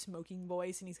grovelly, smoking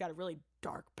voice, and he's got a really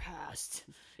dark past.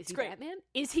 Is It's he great. Batman?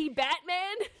 Is he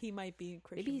Batman? He might be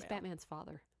Christian Maybe he's Bale. Batman's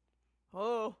father.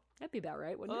 Oh, That'd be about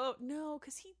right, wouldn't it? oh no,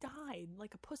 because he died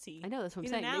like a pussy. I know, that's what I'm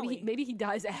in saying. an alley. Maybe he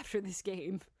dies after this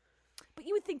game. But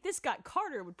you would think this guy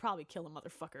Carter would probably kill a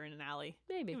motherfucker in an alley.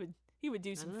 Maybe. He would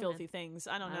do some don't know, filthy man. things.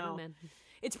 I don't I don't know. know, man.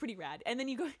 It's pretty rad. And then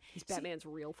you go. He's Batman's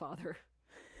real father.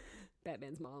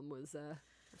 Batman's mom was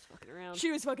fucking around.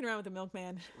 She was fucking around with the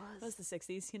milkman. was. That was the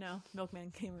 60s,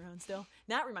 Milkman came around still.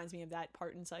 That reminds me of that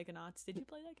part in Psychonauts. Did you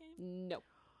play that game? No.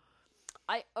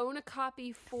 I own a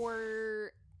copy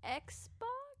for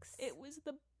Xbox. It was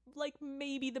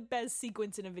maybe the best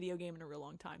sequence in a video game in a real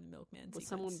long time, the Milkman Was sequence.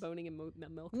 someone boning a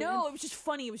Milkman? No, it was just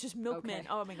funny. It was just Milkman. Okay.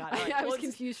 Oh my god. All right. I was Well, it's-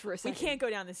 confused for a We second. can't go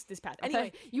down this path. Okay.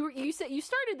 Anyway, you said you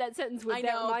started that sentence with I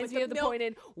that know, reminds but me of the the point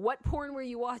in what porn were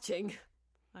you watching?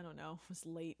 I don't know. It was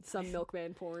late. Some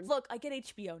Milkman porn. Look, I get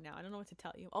HBO now. I don't know what to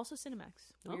tell you. Also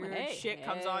Cinemax. Oh, Weird hey, shit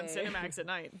comes on hey. Cinemax at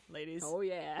night, ladies. Oh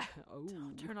yeah. Oh.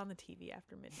 Turn on the TV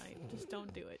after midnight. Just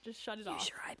don't do it. Just shut it Use off.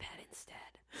 your iPad instead.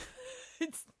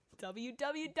 It's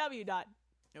www.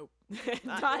 Nope.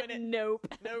 Not Dot doing it. nope.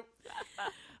 Nope.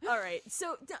 All right.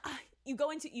 So you go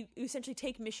into you essentially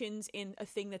take missions in a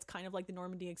thing that's kind of like the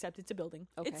Normandy, except it's a building.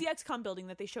 Okay. It's the XCOM building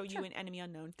that they show you in Enemy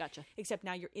Unknown. Gotcha. Except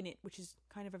now you're in it, which is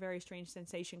kind of a very strange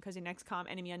sensation because in XCOM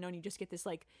Enemy Unknown you just get this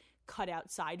like cut out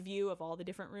side view of all the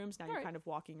different rooms. Now you're kind of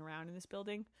walking around in this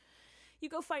building. You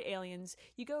go fight aliens.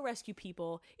 You go rescue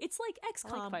people. It's like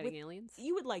XCOM. I like fighting aliens.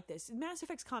 You would like this. Mass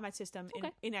Effect's combat system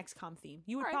in XCOM theme.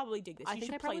 You would probably dig this. I You think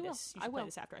should I play probably this. will. You should play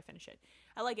this after I finish it.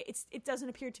 I like it. It doesn't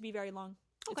appear to be very long.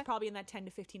 It's probably in that 10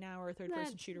 to 15 hour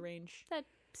third-person shooter range. That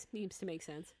seems to make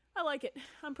sense. I like it.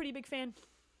 I'm a pretty big fan.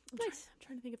 Nice. I'm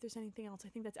trying to think if there's anything else. I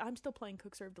think I'm still playing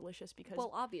Cook Serve Delicious because... Well,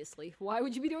 obviously. Why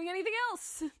would you be doing anything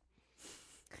else?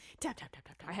 Tap, tap, tap,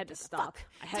 tap, tap. I had to stop.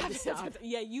 I had to stop.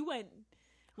 Yeah, you went...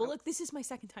 Well, look, this is my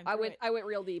second time through I went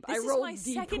real deep. This I is rolled my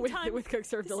deep second with, time- with Cook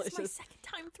Serve Delicious. This is my second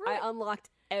time through I it. unlocked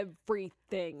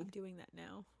everything. I'm doing that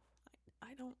now.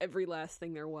 I don't Every last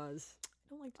thing there was.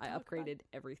 like to I talk about upgraded it.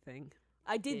 everything.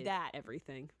 I did that.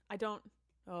 Everything. I don't...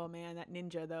 Oh, man, that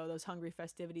ninja, though. Those hungry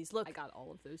festivities. Look. I got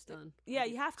all of those done. Yeah,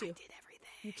 you have to. I did everything.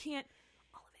 You can't...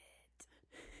 All of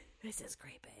it. This is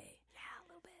creepy. Yeah, a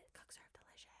little bit. Cook Serve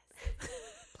Delicious.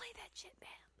 Play that shit, man.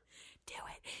 Do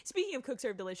it. Speaking of Cook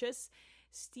Serve Delicious,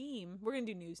 Steam. We're gonna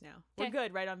do news now. We're Okay.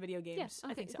 good, right, on video games? Yes,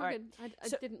 I think so. We're All right. good. I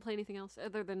So- didn't play anything else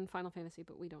other than Final Fantasy,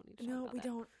 but we don't need to talk No, about we that.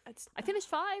 don't. I finished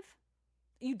 5.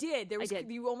 You did. There was.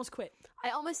 did. You almost quit.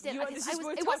 I almost did. You- this is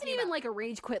worth It wasn't talking even about. like a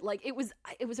rage quit. Like it was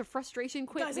a frustration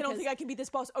quit. Guys, I don't because think I can beat this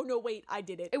boss. Oh no, wait, I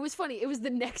did it. it was funny. It was the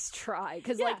next try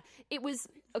because Yeah. like it was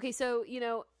okay. So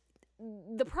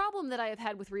the problem that I have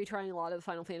had with retrying a lot of the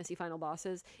Final Fantasy final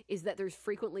bosses is that there's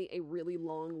frequently a really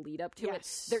long lead up to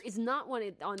Yes. it. There is not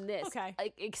one on this, Okay.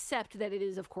 except that it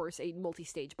is, of course, a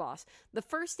multi-stage boss. The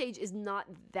first stage is not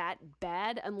that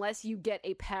bad unless you get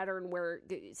a pattern where,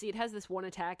 see, it has this one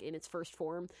attack in its first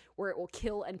form where it will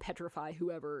kill and petrify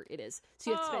whoever it is.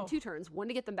 So you have to Oh. spend 2 turns, one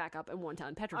to get them back up and one to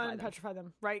unpetrify them. Unpetrify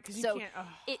them, right? Because you So can't.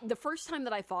 Ugh. the first time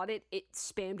that I fought it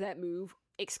spammed that move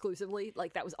exclusively.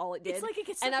 Like that was all it did. It's like it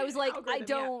gets and stuck I in was an like,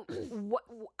 algorithm,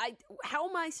 how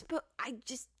am I supposed? I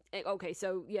just okay.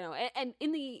 So and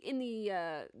in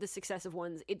the successive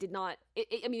ones, it did not.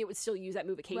 I mean, it would still use that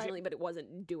move occasionally, but it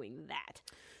wasn't doing that.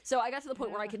 So I got to the point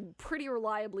where I could pretty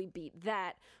reliably beat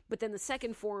that. But then the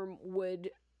second form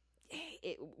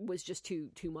it was just too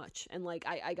much, and like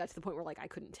I got to the point where like I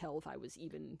couldn't tell if I was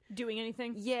even doing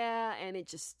anything. yeah, and it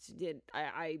just did.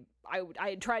 I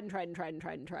had tried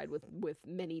with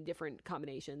many different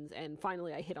combinations, and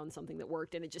finally I hit on something that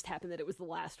worked, and it just happened that it was the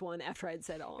last one after I'd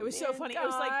said, "Oh, It was so funny.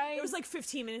 It was like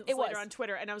 15 minutes It later was. on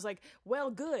Twitter, and I was like, "Well,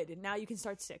 good. And now you can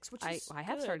start 6," which is I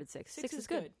have good. started 6. 6 is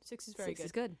good. 6 is very 6 good.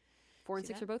 is good. 4 and See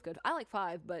 6 that? are both good. I like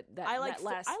 5, but I liked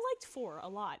last. I liked 4 a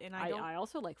lot, and I don't. I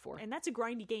also like 4. And that's a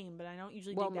grindy game, but I don't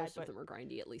usually Well, dig that. most But of them are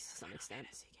grindy, at least to some extent.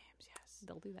 fantasy games, yes.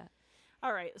 They'll do that.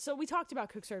 All right, so we talked about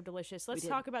Cook Serve Delicious. Let's did.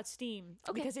 talk about Steam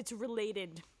because it's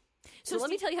related. So let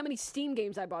me tell you how many Steam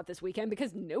games I bought this weekend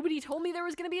because nobody told me there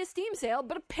was going to be a Steam sale,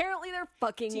 but apparently there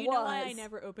fucking Do you was. know why I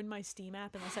never open my Steam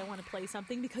app unless I want to play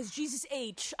something? Because Jesus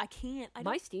H, I can't. I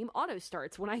My Steam auto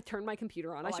starts when I turn my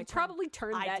computer on. I should turn- probably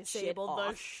turn I that shit disabled the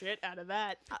off. shit out of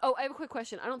that. Oh, I have a quick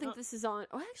question. I don't think this is on.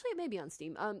 Oh, actually, it may be on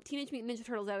Steam. Teenage Mutant Ninja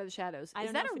Turtles: Out of the Shadows. I Is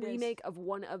don't that know a if it is. remake of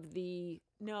one of the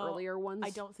No, earlier ones?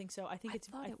 I don't think so. I think it's.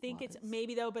 thought I it think it's was.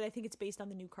 maybe though, but I think it's based on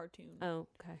the new cartoon. Oh,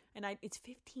 okay. And it's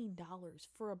 $15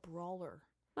 for a brawler.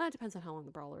 Well, it depends on how long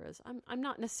the brawler is. I'm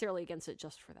not necessarily against it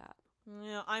just for that.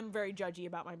 Yeah, I'm very judgy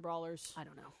about my brawlers. I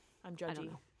don't know. I'm judgy. I don't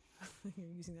know. You're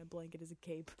using that blanket as a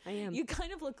cape. I am. You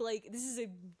kind of look like this is a.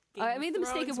 Game I of made the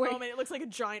mistake Thrones of wearing- moment. It looks like a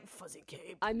giant fuzzy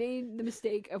cape. I made the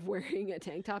mistake of wearing a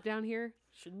tank top down here.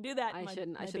 Shouldn't do that. I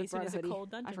shouldn't. I My should have brought basement a is hoodie.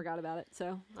 cold dungeon. I forgot about it,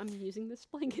 so I'm using this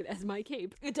blanket as my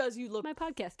cape. It does. You look. My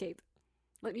podcast cape.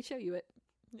 Let me show you it.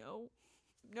 No.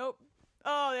 Nope.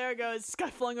 Oh, there it goes. This guy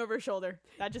flung over his shoulder.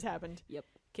 That just happened. Yep.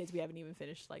 Kids, we haven't even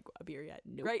finished like a beer yet.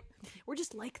 Nope. Right? We're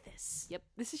just like this. Yep.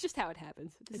 This is just how it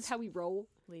happens. This is how we roll.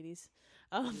 Ladies.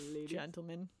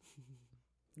 Gentlemen.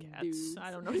 Cats. Dudes.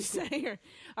 I don't know what to say here.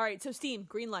 All right, so Steam,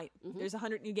 greenlight. There's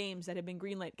 100 new games that have been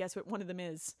greenlit. Guess what one of them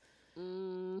is?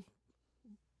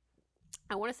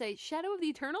 I want to say Shadow of the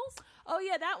Eternals, Oh,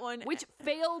 yeah, that one. which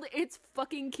failed its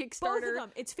fucking Kickstarter both of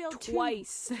them. It's failed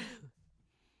twice.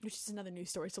 Which is another news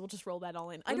story, so we'll just roll that all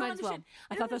in. I We don't might as well. understand.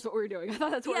 I thought that's what we were doing. I thought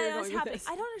that's what we Yeah, were that's going with happening. this.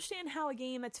 I don't understand how a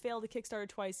game that's failed a Kickstarter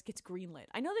twice gets greenlit.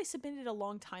 I know they submitted a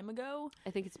long time ago. I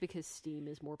think it's because Steam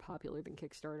is more popular than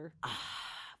Kickstarter.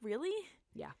 Really?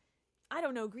 Yeah. I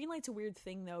don't know. Greenlight's a weird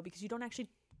thing though because you don't actually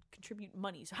contribute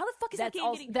money. So how the fuck is that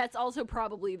game getting? That's also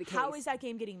probably the case. How is that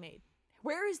game getting made?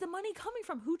 Where is the money coming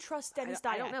from? Who trusts Dennis Dyack?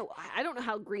 I don't know. I don't know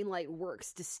how Greenlight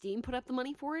works. Does Steam put up the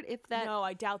money for it? No,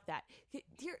 I doubt that.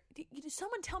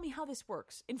 Someone tell me how this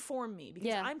works. Inform me,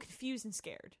 because I'm confused and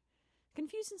scared.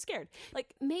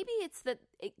 Like, maybe it's that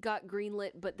it got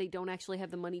greenlit, but they don't actually have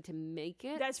the money to make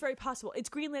it. That's very possible. It's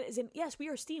greenlit as in, yes, we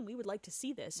are Steam. We would like to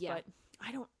see this, but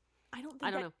I don't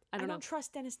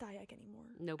trust Dennis Dyack anymore.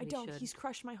 Nobody should. He's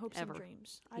crushed my hopes and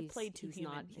dreams. I played too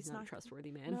human. He's not a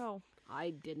trustworthy man. No, I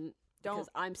didn't. Because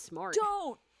I'm smart.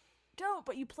 Don't.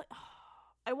 But you play.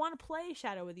 I want to play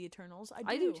Shadow of the Eternals.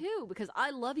 I do too, because I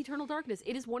love Eternal Darkness.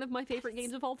 It is one of my favorite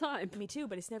games of all time. Me too,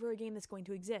 but it's never a game that's going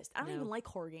to exist. I don't even like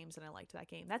horror games, and I liked that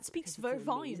game. That speaks very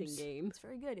volumes. Amazing game. It's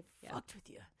very good. It fucked with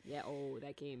you. Yeah. Oh,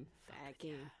 that game. That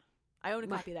game. I own a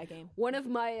copy of that game. One of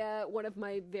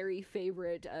my very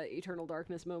favorite Eternal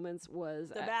Darkness moments was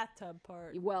the bathtub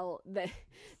part. Well, the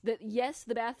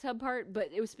bathtub part, but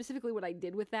it was specifically what I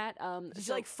did with that. Just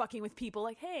like fucking with people,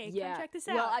 like, hey, come check this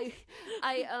out. Well,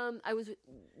 I was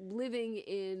living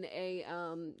in a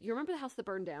you remember the house that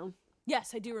burned down?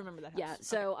 Yes, I do remember that house. Yeah.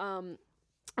 So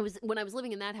when I was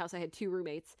living in that house, I had 2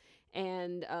 roommates.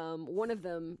 And one of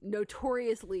them,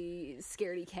 notoriously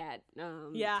scaredy cat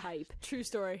type. True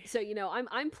story. So,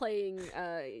 I'm playing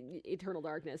Eternal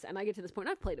Darkness, and I get to this point.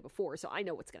 I've played it before, so I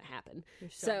know what's going to happen.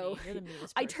 So You're the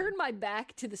meanest I turned my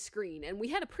back to the screen, and we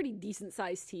had a pretty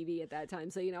decent-sized TV at that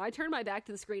time. So, I turned my back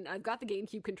to the screen. I've got the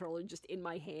GameCube controller just in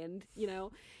my hand,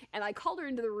 and I called her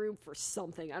into the room for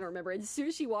something. I don't remember. And as soon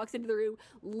as she walks into the room,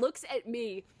 looks at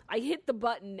me, I hit the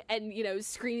button, and,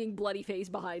 screaming bloody face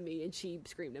behind me, and she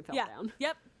screamed and fell down.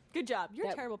 Yep. Good job.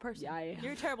 You're a terrible person. Yeah, I am.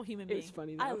 You're a terrible human being. It's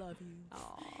funny, though. I love you.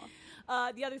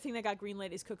 Aww. The other thing that got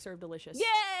greenlit is Cook Serve Delicious.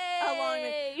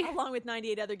 Yay! Along with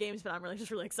 98 other games, but I'm really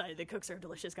excited that Cook Serve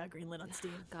Delicious got greenlit on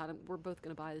Steam. God, we're both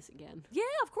going to buy this again. Yeah,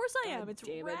 of course I am. It's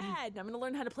damn rad. it. I'm going to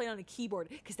learn how to play it on a keyboard,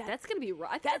 because that's going to be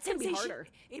right. That's going to be harder.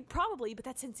 It probably, but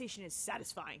that sensation is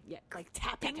satisfying. Yeah, like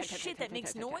tapping shit that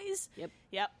makes noise.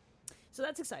 Yep. So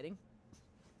that's exciting.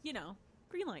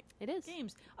 Greenlight. It is.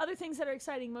 Games. Other things that are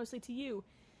exciting mostly to you.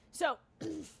 So,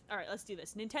 all right, let's do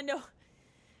this. Nintendo.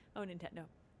 Oh, Nintendo.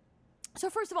 So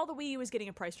first of all, the Wii U is getting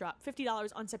a price drop, $50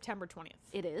 on September 20th.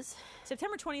 It is.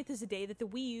 September 20th is the day that the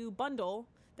Wii U bundle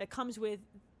that comes with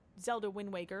Zelda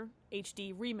Wind Waker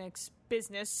HD Remix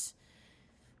business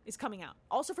is coming out.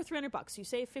 Also for $300. You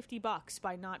save $50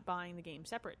 by not buying the game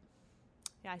separate.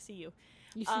 Yeah, I see you.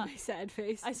 You see my sad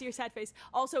face. I see your sad face.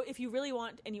 Also, if you really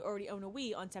want, and you already own a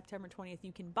Wii, on September 20th,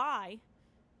 you can buy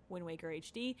Wind Waker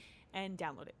HD and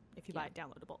download it if you buy it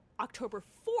downloadable. October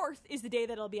 4th is the day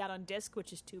that it'll be out on disc,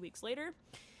 which is 2 weeks later.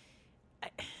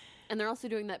 And they're also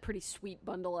doing that pretty sweet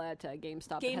bundle at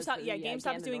GameStop.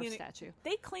 GameStop's doing it. Statue.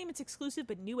 They claim it's exclusive,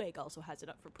 but Newegg also has it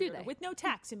up for pre-order with no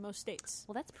tax in most states.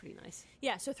 Well, that's pretty nice.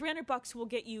 Yeah, so $300 will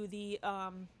get you the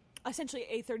essentially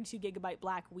a 32 gigabyte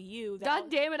black Wii U. God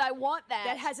damn it, I want that.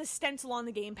 That has a stencil on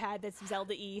the gamepad that's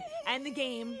Zelda-y, and the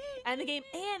game, and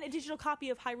a digital copy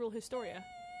of Hyrule Historia,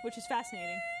 which is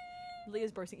fascinating.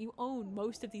 Leah's bursting. You own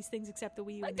most of these things except the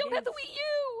Wii U. I don't have the Wii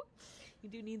U! You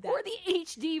do need that. Or the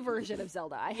HD version of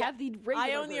Zelda. I have the regular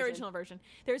version. I own the original version.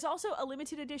 There's also a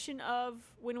limited edition of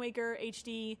Wind Waker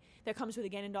HD that comes with a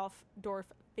Ganondorf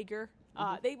figure.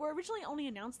 They were originally only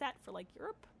announced that for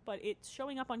Europe, but it's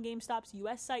showing up on GameStop's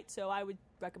US site, so I would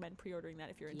recommend pre-ordering that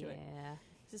if you're into it. Yeah.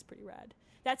 This is pretty rad.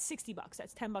 That's $60.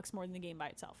 That's $10 more than the game by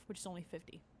itself, which is only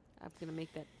 $50. I'm going to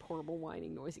make that horrible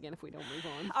whining noise again if we don't move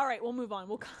on. All right, we'll move on.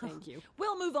 Thank you.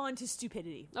 We'll move on to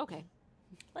stupidity. Okay.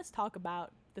 Let's talk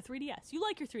about the 3DS. You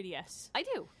like your 3DS. I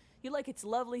do. You like its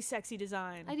lovely, sexy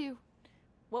design. I do.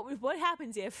 What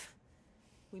happens if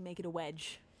we make it a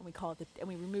wedge and we call it and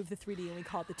we remove the 3D and we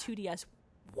call it the 2DS?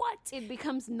 What? It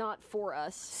becomes not for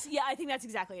us. Yeah, I think that's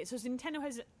exactly it. So Nintendo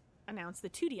has announced the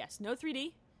 2DS, no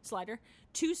 3D slider,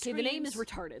 2 screens. Okay, the name is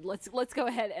retarded. Let's go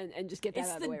ahead and just get that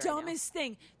out of the way. It's the dumbest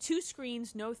thing. 2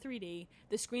 screens, no 3D.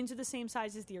 The screens are the same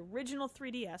size as the original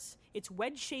 3DS. It's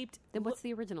wedge shaped. Then what's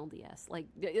the original DS?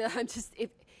 I'm just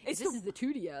if this is the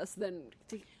 2DS, then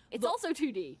it's also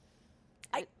 2D.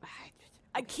 I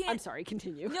can't. I'm sorry.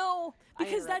 Continue. No,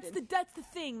 because that's the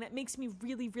thing that makes me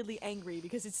really, really angry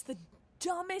because it's the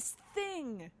dumbest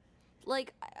thing.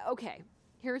 Okay,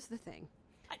 here's the thing.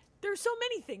 There's so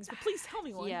many things, but please tell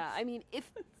me one. Yeah, I mean, if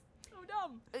so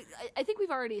dumb. I think we've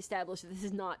already established that this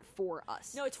is not for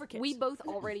us. No, it's for kids. We both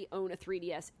already own a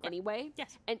 3DS anyway.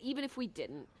 Yes. And even if we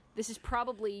didn't, this is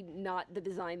probably not the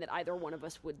design that either one of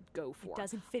us would go for. It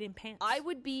doesn't fit in pants. I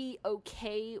would be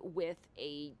okay with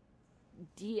a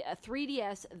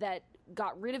 3DS that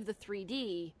got rid of the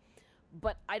 3D,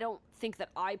 but I don't think that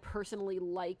I personally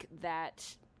like that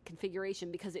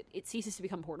configuration because it ceases to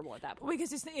become portable at that point.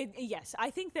 Because yes, I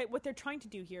think that what they're trying to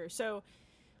do here. So,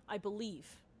 I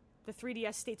believe the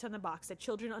 3DS states on the box that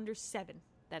children under 7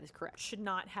 That is correct. should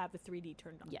not have the 3D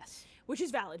turned on. Yes. Which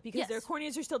is valid because Yes. their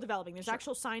corneas are still developing. There's Sure.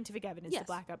 actual scientific evidence Yes.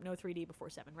 to back up no 3D before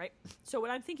 7, right? So what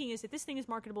I'm thinking is that this thing is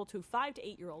marketable to 5 to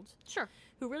 8-year-olds Sure.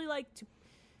 who really like to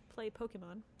play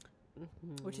Pokemon,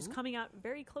 which is coming out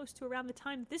very close to around the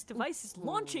time that this device is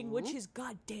launching, which is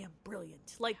goddamn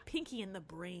brilliant. Like Pinky in the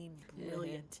Brain,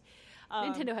 brilliant.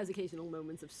 Nintendo has occasional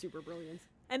moments of super brilliance.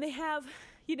 And they have,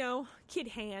 kid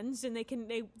hands, and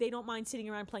they don't mind sitting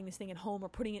around playing this thing at home or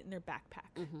putting it in their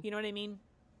backpack. You know what I mean?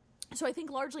 So I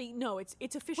think largely, no, it's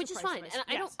official, Which is price fine, device.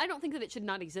 and Yes. I don't think that it should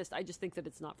not exist. I just think that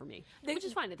it's not for me, which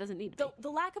is fine. It doesn't need to be.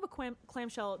 The lack of a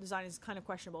clamshell design is kind of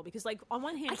questionable because, like, on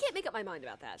one hand, I can't make up my mind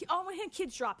about that. on one hand,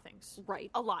 kids drop things,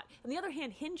 Right. a lot. On the other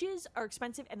hand, hinges are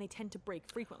expensive and they tend to break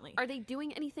frequently. Are they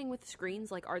doing anything with the screens?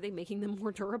 Like, are they making them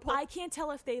more durable? I can't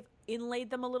tell if they've inlaid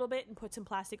them a little bit and put some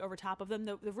plastic over top of them.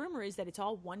 The rumor is that it's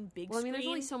all one big Well, I mean, screen. there's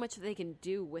only so much that they can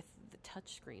do with the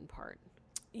touchscreen part.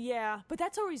 Yeah, but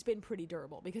that's always been pretty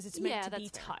durable because it's meant to be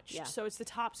that's fair. touched. Yeah. So it's the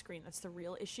top screen that's the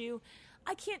real issue.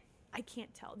 I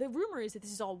can't tell. The rumor is that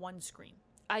this is all one screen.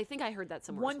 I think I heard that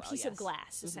somewhere. One as well, piece of yes.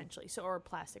 glass, essentially, so or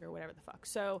plastic or whatever the fuck.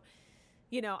 So,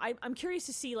 I'm curious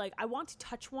to see. Like, I want to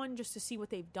touch one just to see what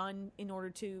they've done in order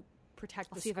to protect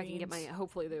I'll the see screens. if I can get my.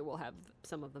 Hopefully, they will have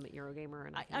some of them at Eurogamer,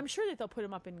 and I'm sure that they'll put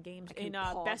them up in games can in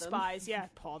paw Best them. Buys. Yeah,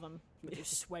 paw them with your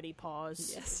sweaty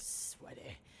paws. Yes.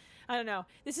 Sweaty. I don't know.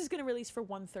 This is going to release for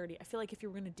 $130. I feel like if you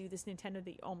were going to do this Nintendo,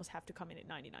 that you almost have to come in at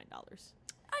 $99. I mean,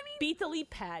 Beat the Leap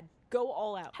Pad. Go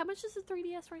all out. how much is the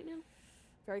 3DS right now?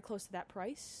 Very close to that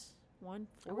price.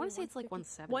 I want to say it's like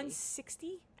 170.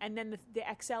 160, and then the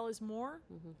XL is more.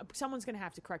 Someone's going to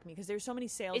have to correct me because there's so many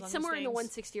sales. It's on somewhere these in the things.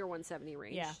 160 or 170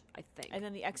 range. Yeah. I think. And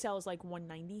then the XL is like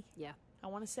 190. Yeah, I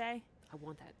want to say. I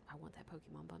want that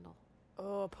Pokemon bundle.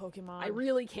 Oh, Pokemon! I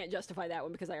really can't justify that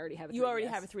one because I already have a 3DS. You already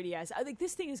have a 3DS. I think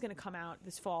this thing is going to come out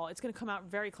this fall. It's going to come out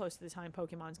very close to the time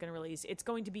Pokemon's going to release. It's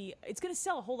going to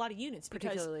sell a whole lot of units because,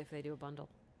 particularly if they do a bundle.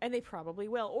 and they probably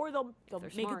will, or they'll They're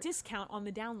make smart. a discount on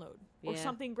the download or Yeah.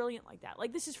 something brilliant like that.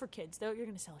 Like this is for kids. You're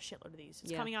going to sell a shitload of these.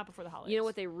 It's Yeah. coming out before the holidays. You know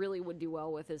what they really would do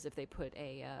well with is if they put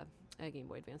a Game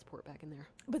Boy Advance port back in there.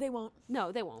 But they won't.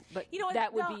 No, they won't. But You know what?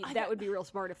 that would No, be I that got- would be real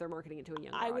smart if they're marketing it to a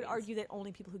younger I would audience. argue that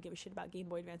only people who give a shit about Game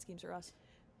Boy Advance games are us.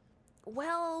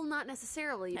 Well, not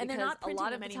necessarily. And they're because not a printing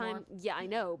lot of them the anymore. time. Yeah, I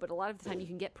know, but a lot of the time you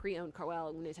can get pre-owned.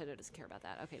 Well, Nintendo doesn't care about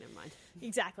that. Okay, never mind.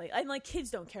 Exactly. And like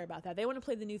kids don't care about that. They want to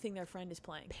play the new thing their friend is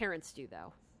playing. Parents do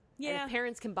though. And Yeah. if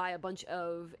parents can buy a bunch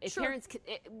of, if Sure. parents,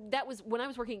 that was when I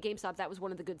was working at GameStop. That was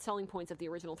one of the good selling points of the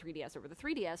original 3DS over the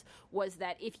 3DS was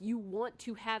that if you want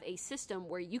to have a system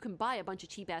where you can buy a bunch of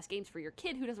cheap ass games for your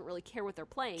kid who doesn't really care what they're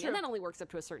playing, True. and that only works up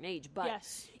to a certain age. But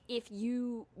Yes. if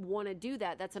you want to do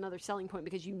that, that's another selling point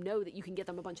because you know that you can get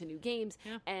them a bunch of new games,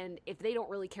 Yeah. and if they don't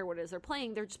really care what it is they're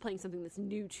playing, they're just playing something that's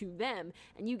new to them,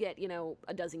 and you get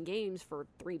a dozen games for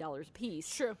 $3 a piece.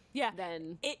 True. Yeah.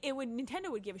 Then It would Nintendo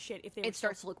would give a shit if they it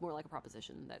starts to look more like a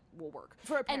proposition that will work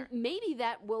For a and parent. maybe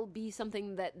that will be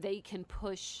something that they can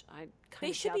push. I kind They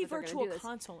of should doubt be that they're gonna virtual do this.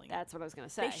 consoling. That's what I was going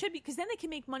to say. They should be because then they can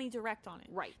make money direct on it.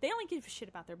 Right. They only give a shit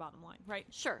about their bottom line, right?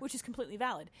 Sure. Which is completely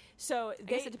valid. So I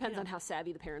guess it depends on how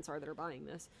savvy the parents are that are buying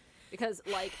this. Because,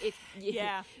 like, if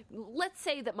Yeah. let's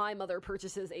say that my mother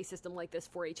purchases a system like this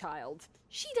for a child,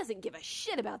 she doesn't give a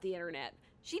shit about the internet.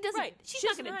 She doesn't. Right. She's She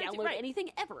not doesn't going to know how to download do- right.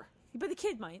 anything ever. But the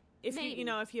kid might if Maybe.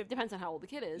 you if you have Depends on how old the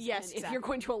kid is. Yes, and if exactly. you're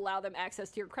going to allow them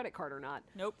access to your credit card or not.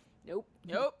 nope. Nope.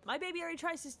 My baby already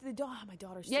tries to the dog. My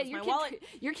daughter Yeah, steals your my kid, wallet.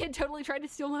 your kid totally tried to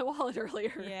steal my wallet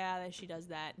earlier. Yeah, that she does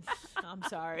that. I'm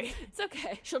sorry. It's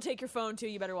okay. She'll take your phone too.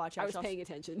 You better watch out. I was She'll- paying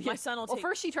attention. My son will Well, take-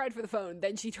 first she tried for the phone,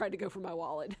 then she tried to go for my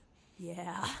wallet.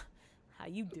 Yeah. How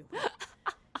you doing?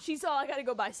 She's all, I gotta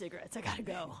go buy cigarettes. I gotta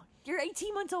go. You're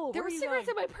 18 months old. There Where were are you cigarettes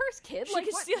going? in my purse, kid. She Like,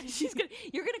 could what? steal-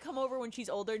 you're gonna come over when she's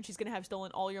older, and she's gonna have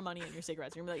stolen all your money and your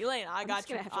cigarettes. You're gonna be like, Elaine, I I'm got just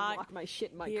gonna you. have to lock my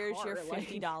shit in my Here's car. your like-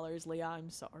 $50, Leah. I'm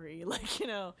sorry.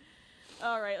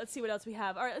 All right, let's see what else we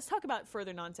have. All right, let's talk about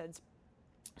further nonsense.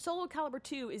 Soul Calibur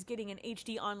 2 is getting an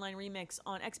HD online remix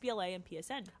on XBLA and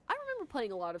PSN. I remember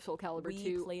playing a lot of Soul Calibur We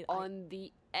 2 played- on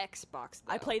the Xbox.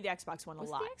 Though. I played the Xbox one a Was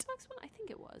lot. it the Xbox one? I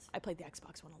think it was. I played the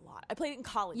Xbox one a lot. I played it in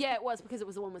college. Yeah, it was because it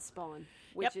was the one with Spawn,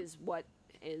 which Yep. is what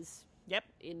is Yep.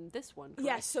 in this one, correct?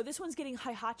 Yes, so this one's getting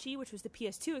Heihachi, which was the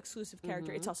PS2 exclusive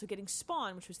character. It's also getting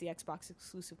Spawn, which was the Xbox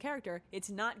exclusive character. It's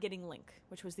not getting Link,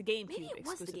 which was the GameCube Maybe it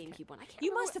was the exclusive GameCube one. I can't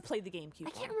You remember must have played the GameCube I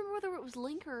can't one. remember whether it was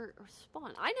Link or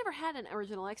Spawn. I never had an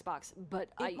original Xbox, but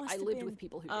I must have lived been- with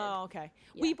people who did. Oh, okay.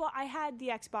 Yeah. I had the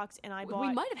Xbox, and I bought...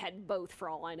 We might have had both, for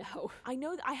all I know. I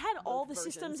know I had all the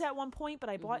versions. systems at one point, but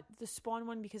I bought the Spawn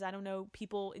one because I don't know,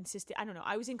 people insisted. I don't know.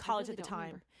 I was in college really at the don't time.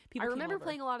 remember. People I came remember over.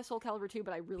 playing a lot of Soul Calibur 2,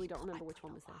 but I really don't remember which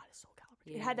one was that. A lot of Soul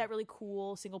Calibur. It had that really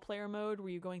cool single player mode where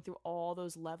you're going through all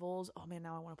those levels. Oh man,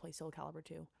 now I want to play Soul Calibur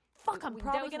 2. Fuck, I'm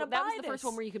probably gonna buy That was the this. first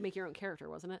one where you could make your own character,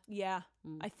 wasn't it? Yeah,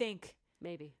 I think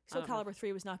Maybe. Soul Calibur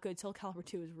 3 was not good. Soul Calibur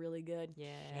 2 was really good.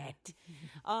 Yeah. Shit.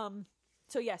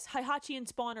 So yes, Heihachi and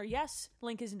Spawn are yes.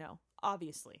 Link is no,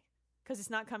 obviously, because it's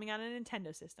not coming out on a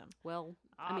Nintendo system. Well,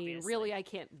 I mean, Obviously. really, I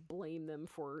can't blame them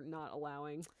for not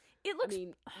allowing. It looks. I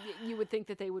mean, you would think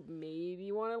that they would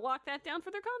maybe want to lock that down for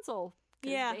their console.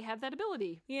 'Cause Yeah. they have that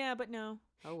ability. yeah, but no.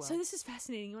 Oh, well. So this is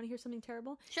fascinating. You want to hear something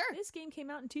terrible? Sure. This game came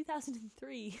out in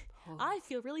 2003. I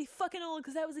feel really fucking old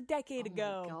because that was a decade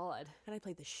ago. Oh, my God. And I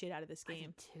played the shit out of this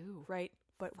game. Too. Right?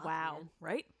 But Fuck, wow, man.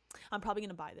 right? I'm probably going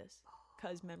to buy this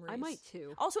because memories. I might,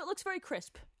 too. Also, it looks very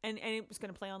crisp. And it was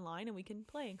going to play online and we can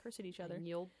play and curse at each other. And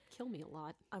you'll kill me a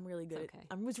lot. I'm really good. okay.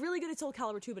 I was really good at Soul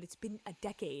Calibur 2, but it's been a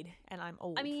decade and I'm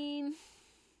old. I mean,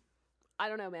 I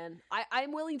don't know, man.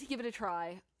 I'm willing to give it a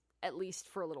try, at least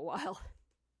for a little while.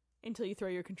 until you throw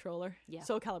your controller. Yeah.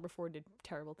 Soul Calibur 4 did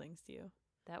terrible things to you.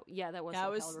 That was That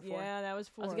Soul was Calibur 4. yeah, that was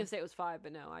 4. I was gonna say it was 5,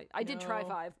 but no, I did try No.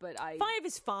 5, but 5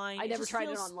 is fine. I It never just tried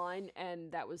feels- it online,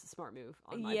 and that was a smart move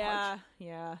on my yeah,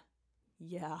 part.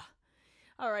 yeah.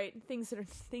 All right, things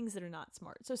that are not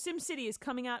smart. So SimCity is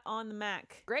coming out on the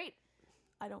Mac. Great.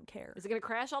 I don't care. Is it gonna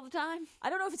crash all the time?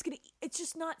 I don't know if it's gonna. It's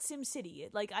just not SimCity.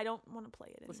 I don't want to play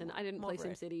it. Listen, anymore. I didn't I'm play over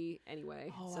it. SimCity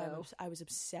anyway, Oh, so I was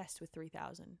obsessed with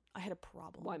 3000. I had a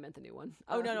problem. well, I meant the new one.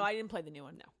 Oh no, I didn't play the new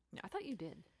one. No. I thought you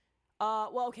did.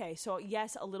 Well, okay. So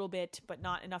yes, a little bit, but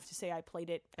not enough to say I played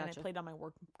it. And Gotcha. I played on my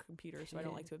work computer, so I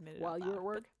don't like to admit it. While out you were loud. at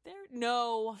work? But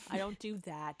no, I don't do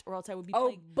that. Or else I would be Oh,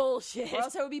 playing. bullshit. Or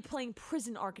else I would be playing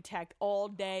Prison Architect all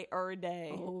day,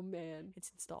 day. Oh man.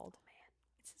 It's installed.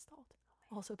 It's installed.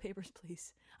 Also, Papers,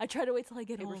 Please. I try to wait till I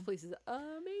get Papers, home. Please is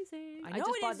amazing. I know just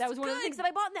it bought is. that It's was one of the good. things that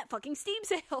I bought in that fucking Steam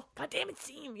sale. God damn it,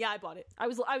 Steam. Yeah, I bought it. I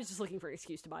was just looking for an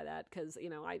excuse to buy that because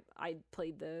I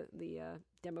played the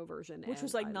demo version, Which and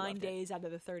was like I 9 loved it. days out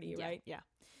of the 30, Yeah. right? Yeah.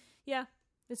 Yeah.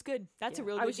 It's good. That's a Yeah.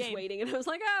 real I good was just game. waiting, and I was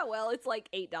like, oh well, it's like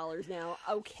 $8 now.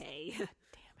 Okay. Damn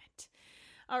it.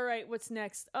 All right, what's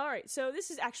next? All right, so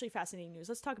this is actually fascinating news.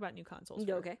 Let's talk about new consoles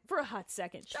Okay. for a hot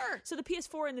second. Sure. So the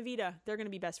PS4 and the Vita, they're going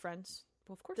to be best friends.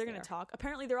 Well, of course They're they going are. to talk.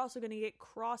 Apparently, they're also going to get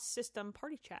cross-system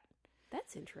party chat.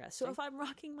 That's interesting. So if I'm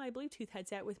rocking my Bluetooth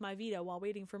headset with my Vita while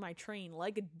waiting for my train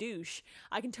like a douche,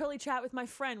 I can totally chat with my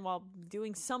friend while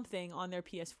doing something on their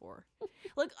PS4.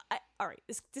 Look, all right,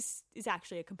 this is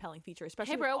actually a compelling feature,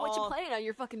 especially hey, bro, with what you all- playing on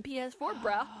your fucking PS4,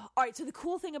 bro? All right, so the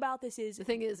cool thing about this is The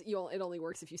thing is, it only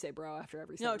works if you say bro after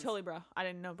every no, sentence. totally, bro. I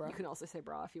didn't know, bro. You can also say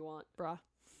bra if you want. Bruh.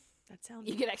 That sounds.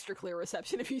 You get extra clear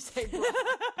reception if you say bra.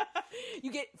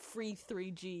 You get free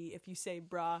 3G if you say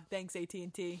brah. Thanks,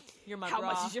 AT&T. You're my How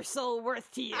bra. much is your soul worth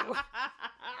to you?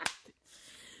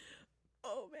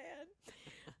 Oh man,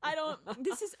 I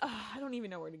don't even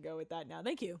know where to go with that now.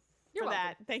 Thank you You're for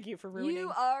welcome. that. Thank you for ruining.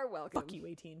 You are welcome. Fuck you,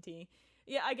 AT&T.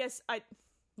 Yeah, I guess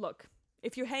look.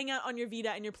 If you hang out on your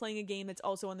Vita and you're playing a game that's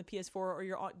also on the PS4, or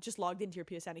you're just logged into your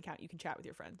PSN account, you can chat with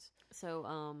your friends.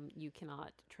 So, you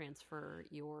cannot transfer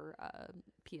your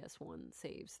PS1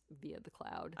 saves via the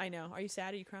cloud. I know. Are you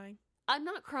sad? Are you crying? I'm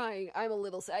not crying. I'm a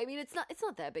little sad. I mean, it's not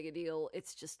that big a deal.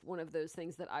 It's just one of those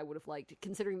things that I would have liked.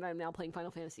 Considering that I'm now playing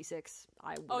Final Fantasy VI,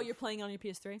 Oh, you're playing on your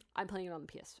PS3? I'm playing it on the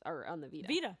PS or on the Vita.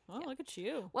 Vita. Oh, look at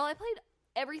you. Well, I played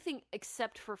everything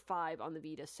except for 5 on the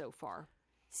Vita so far.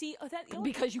 See,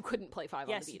 Because you couldn't play 5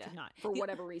 Yes, on the you Vita could not. for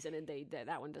whatever reason, and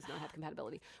that one does not have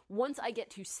compatibility. Once I get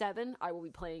to 7, I will be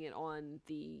playing it on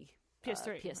the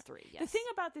PS3. PS3. Yes. The thing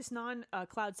about this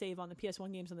non-cloud save on the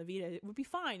PS1 games on the Vita, it would be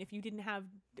fine if you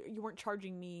you weren't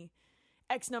charging me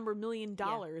X number $1 million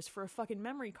for a fucking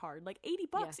memory card. Like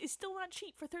 $80 is still not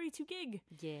cheap for 32 gig.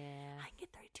 Yeah. I can get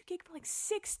 32 gig for like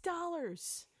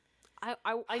 $6.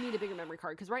 I need a bigger memory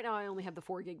card because right now I only have the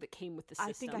 4 gig that came with the system.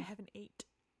 I think I have an 8.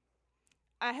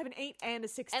 I have an 8 and a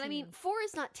 16. And I mean, 4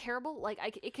 is not terrible. Like,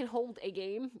 it can hold a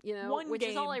game, One which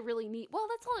is all game. I really need. Well,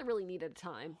 that's all I really need at a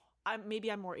time.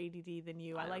 Maybe I'm more ADD than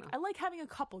you. I I don't like having a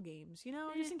couple games,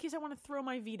 just in case I want to throw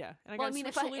my Vita. And Well, I gotta mean,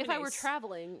 switch to if I were Lumines.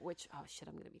 traveling, which, oh shit,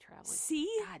 I'm going to be traveling. See?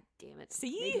 God damn it.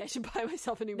 See? Maybe I should buy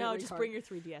myself a new No, memory just card. bring your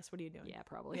 3DS. What are you doing? Yeah,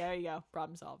 probably. There you go.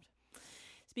 Problem solved.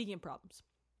 Speaking of problems,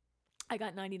 I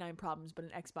got 99 problems, but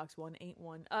an Xbox One ain't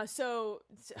one. So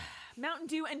Mountain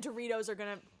Dew and Doritos are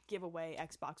gonna give away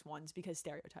Xbox Ones because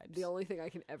stereotypes. The only thing I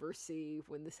can ever see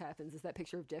when this happens is that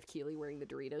picture of Jeff Keighley wearing the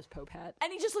Doritos Pope hat.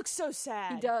 And he just looks so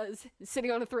sad. He does.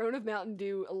 Sitting on a throne of Mountain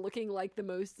Dew, looking like the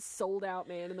most sold out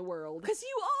man in the world. Because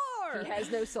you are! He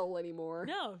has no soul anymore.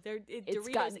 No, It's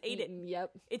Doritos gotten ate eaten, it.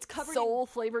 Yep. It's covered soul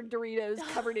flavored Doritos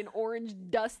covered in orange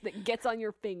dust that gets on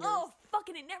your fingers. Oh,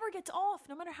 fucking it never gets off,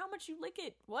 no matter how much you lick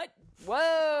it. What?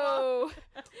 Whoa!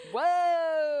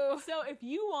 Whoa! So if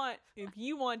you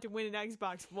want to win an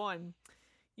Xbox One,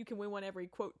 you can win one every,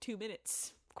 quote, 2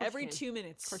 minutes. Every 2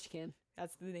 minutes. Of course you can.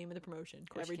 That's the name of the promotion.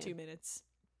 Every 2 minutes.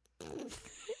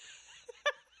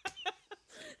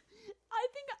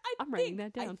 I'm writing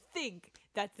that down. I think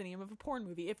that's the name of a porn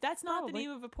movie. If that's not Probably. the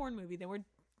name of a porn movie, then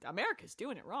America's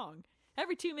doing it wrong.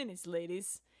 Every 2 minutes,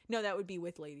 ladies. No, that would be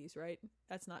with ladies, right?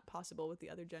 That's not possible with the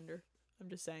other gender. I'm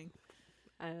just saying.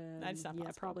 That's not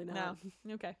possible. Probably not.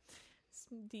 No. Okay. It's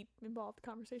deep, involved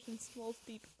conversations. Well,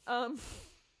 deep.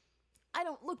 I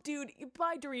don't look, dude. You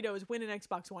buy Doritos, win an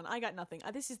Xbox One. I got nothing.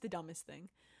 This is the dumbest thing.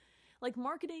 Like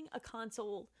marketing a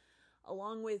console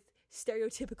along with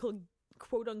stereotypical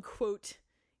quote unquote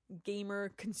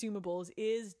gamer consumables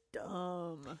is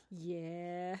dumb.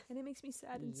 Yeah. And it makes me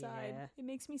sad inside. Yeah. It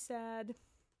makes me sad.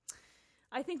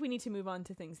 I think we need to move on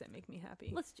to things that make me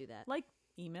happy. Let's do that. Like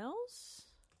emails.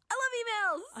 I love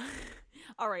emails!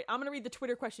 All right, I'm going to read the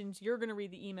Twitter questions. You're going to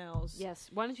read the emails. Yes.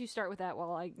 Why don't you start with that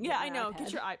while I get Yeah, my I know. iPad.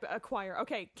 Get your acquire.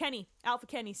 Okay, Kenny. Alpha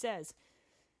Kenny says,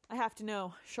 I have to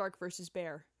know, shark versus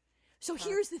bear. So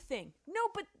here's the thing. No,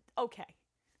 but okay.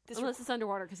 Unless it's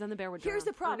underwater, because then the bear would drown. Here's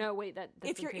the problem. Or no, wait, that's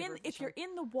if you're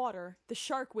in the water, the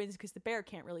shark wins because the bear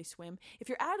can't really swim. If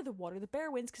you're out of the water, the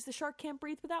bear wins because the shark can't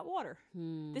breathe without water.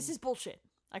 This is bullshit.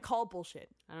 I call bullshit.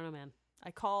 I don't know, man.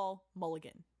 I call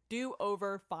mulligan. Do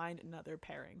over, find another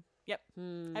pairing. Yep.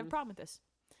 I have a problem with this.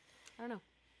 I don't know.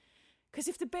 Because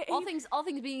if the bear, All things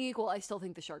being equal, I still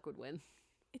think the shark would win.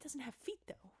 it doesn't have feet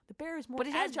though. The bear is more But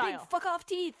it has agile. big fuck off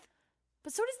teeth.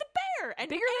 But so does the bear, and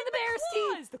Bigger than the bear's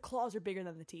claws. teeth. The claws are bigger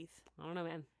than the teeth. I don't know,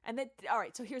 man. And that, all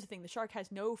right. So here's the thing: the shark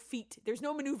has no feet. There's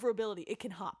no maneuverability. It can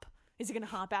hop. Is it going to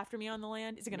hop after me on the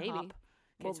land? Is it going to hop?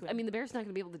 Well, I mean, the bear's not going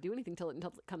to be able to do anything until it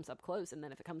comes up close, and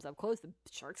then if it comes up close, the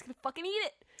shark's going to fucking eat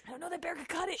it. I don't know. That bear could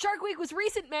cut it. Shark Week was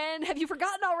recent, man. Have you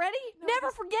forgotten already? Never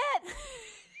forget. Never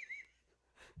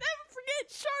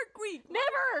forget Shark Week.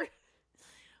 Never.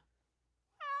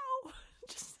 Ow.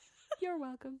 Just You're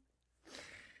welcome.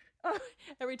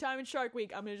 every time in Shark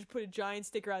Week, I'm gonna just put a giant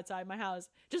sticker outside my house,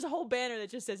 just a whole banner that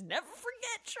just says "Never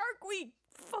forget Shark Week,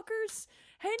 fuckers."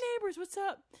 Hey neighbors, what's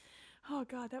up? Oh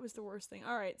god, that was the worst thing.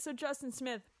 All right, so Justin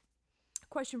Smith,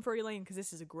 question for Elaine, because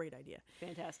this is a great idea.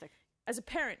 Fantastic. As a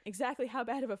parent, exactly how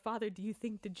bad of a father do you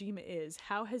think Dejima is?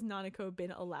 How has Nanako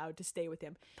been allowed to stay with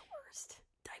him? The worst.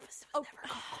 Divus was never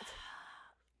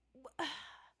called.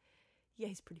 Yeah,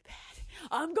 he's pretty bad.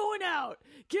 I'm going out.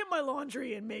 Get my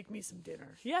laundry and make me some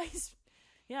dinner.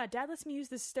 Yeah, Dad lets me use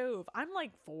the stove. I'm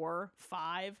like 4,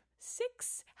 5,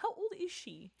 6. How old is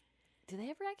she? Do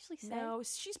they ever actually say? No,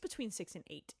 she's between 6 and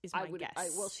 8 is my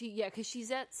guess. Because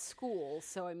she's at school,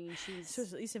 so I mean, So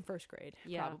at least in first grade,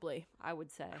 probably. I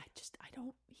would say. I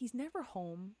don't, he's never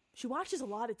home. She watches a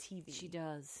lot of TV. She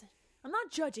does. I'm not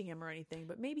judging him or anything,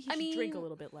 but maybe he should drink a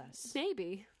little bit less.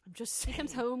 Maybe. I'm just saying. He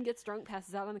comes home, gets drunk,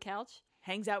 passes out on the couch.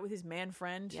 Hangs out with his man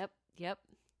friend. Yep.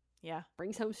 Yeah.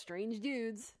 Brings home strange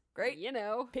dudes. Great. You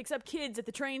know. Picks up kids at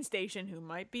the train station who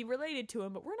might be related to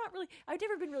him, but we're not really. I've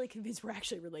never been really convinced we're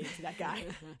actually related to that guy.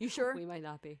 You sure? We might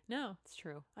not be. No. It's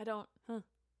true. I don't. Huh.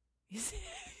 Now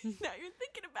you're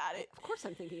thinking about it. Of course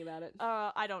I'm thinking about it.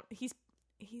 I don't. He's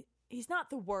not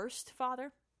the worst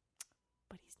father,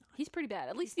 but he's not. He's pretty bad.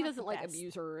 At least he not doesn't the like best.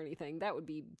 abuse her or anything. That would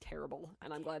be terrible.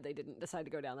 And I'm glad they didn't decide to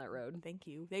go down that road. Thank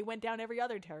you. They went down every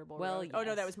other terrible road. Oh no,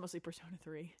 yes. that was mostly Persona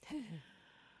 3.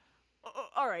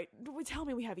 All right, tell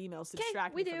me we have emails to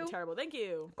distract me from the terrible. Thank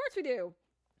you. Of course we do.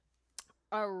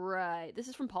 All right. This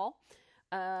is from Paul.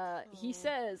 He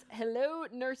says, "Hello,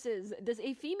 nurses. Does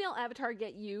a female avatar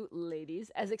get you, ladies,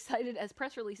 as excited as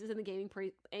press releases in the gaming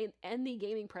and the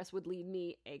gaming press would lead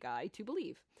me, a guy, to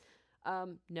believe?"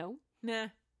 No. Nah.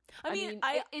 I mean,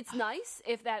 it's nice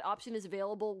if that option is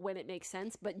available when it makes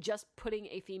sense, but just putting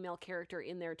a female character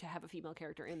in there to have a female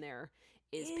character in there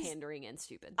is pandering and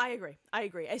stupid. I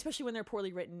agree. Especially when they're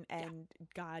poorly written and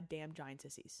goddamn giant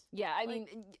sissies. Yeah, I mean,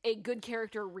 a good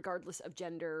character, regardless of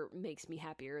gender, makes me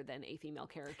happier than a female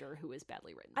character who is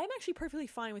badly written. I'm actually perfectly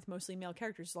fine with mostly male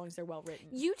characters as long as they're well written.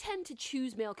 You tend to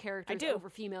choose male characters over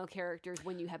female characters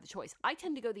when you have the choice. I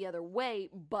tend to go the other way,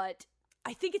 but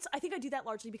I think I do that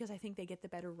largely because I think they get the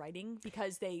better writing,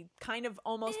 because they kind of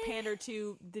almost pander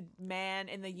to the man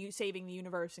and the saving the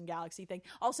universe and galaxy thing.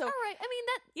 Also, all right. I mean,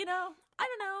 that, you know, I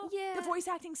don't know. Yeah. The voice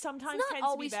acting sometimes it's not tends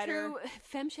always to be better. true.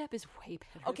 FemShep is way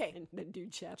better than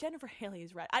Dude Shep. Jennifer Haley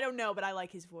is right. I don't know, but I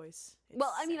like his voice.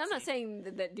 Well, I mean, I'm not saying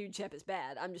that Dude Shep is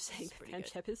bad. I'm just saying that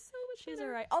FemShep is so much She's better.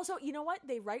 all right. Also, you know what?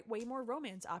 They write way more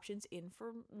romance options in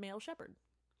for male shepherd.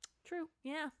 True.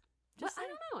 Yeah. Well, I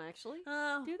don't know, actually.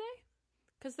 Do they?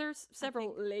 Because there's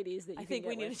several ladies that you I think can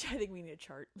we get need. I think we need a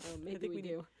chart. Oh, I maybe think we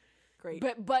do. Need,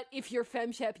 great. But if you're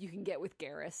FemShep, you can get with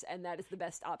Garrus, and that is the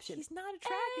best option. He's not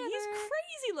attractive. He's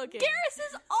crazy looking. Garrus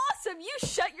is awesome. You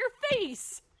shut your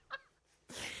face.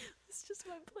 It's just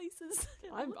my places.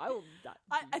 I will not.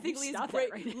 I think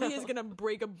Leah's gonna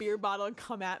break a beer bottle and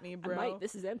come at me, bro. I might.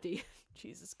 This is empty.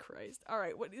 Jesus Christ. All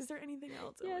right. What is there anything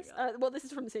else? Yes. Oh my God. Well, this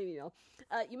is from the same email.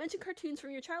 You mentioned cartoons from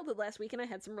your childhood last week, and I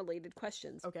had some related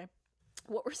questions. Okay.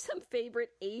 What were some favorite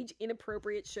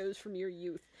age-inappropriate shows from your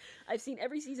youth? I've seen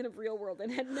every season of Real World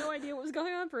and had no idea what was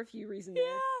going on for a few reasons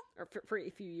there. Or for a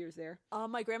few years there.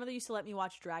 My grandmother used to let me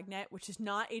watch Dragnet, which is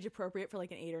not age-appropriate for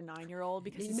like an 8 or 9-year-old.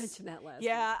 Because you mentioned that last week.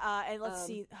 And let's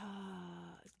see.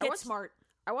 Get Smart.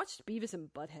 I watched Beavis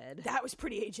and Butthead. That was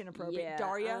pretty age-inappropriate. Yeah,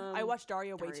 Daria. I watched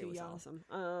Daria way too was young. Awesome.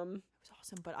 It was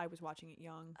awesome, but I was watching it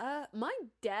young. My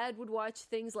dad would watch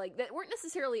things like that weren't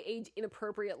necessarily age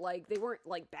inappropriate. Like they weren't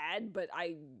like bad, but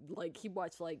he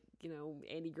watched like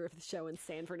Andy Griffith Show and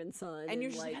Sanford and Son. And you're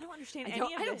just like, I don't understand any of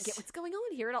this. I don't get what's going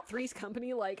on here at Three's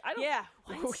Company. Like I don't. Yeah.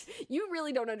 What? You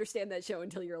really don't understand that show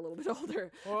until you're a little bit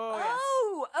older.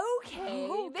 Oh, okay.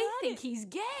 They think he's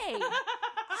gay.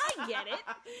 I get it.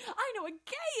 I know what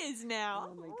gay is now.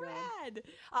 Oh my God.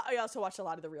 I also watched a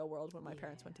lot of The Real World when my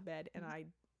parents went to bed, and I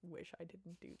wish I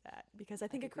didn't do that because I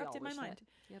think it corrupted my mind.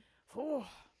 That. Yep. Oh.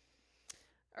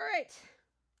 All right.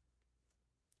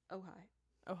 Oh, hi.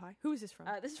 Oh, hi. Who is this from?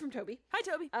 This is from Toby. Hi,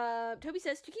 Toby. Toby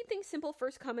says, to keep things simple,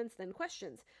 first comments, then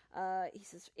questions. He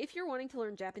says, if you're wanting to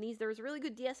learn Japanese, there is a really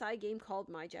good DSi game called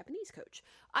My Japanese Coach.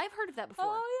 I've heard of that before.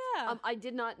 Oh, yeah. I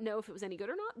did not know if it was any good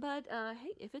or not, but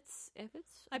hey, if it's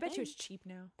I bet you it's cheap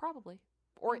now. Probably.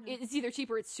 Or it's either cheap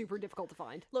or it's super difficult to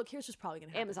find. Look, here's what's probably going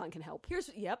to happen. Amazon can help.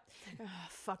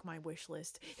 Fuck my wish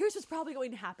list. Here's what's probably going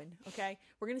to happen, okay?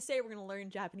 We're going to say we're going to learn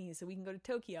Japanese so we can go to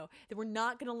Tokyo. Then we're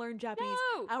not going to learn Japanese.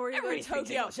 No! And we're going to go to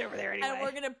Tokyo. Over there anyway. And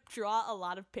we're going to draw a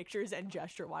lot of pictures and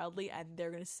gesture wildly, and they're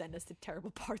going to send us to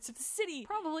terrible parts of the city.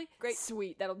 Probably. Great.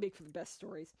 Sweet. That'll make for the best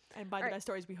stories. And by the best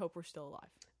stories, we hope we're still alive.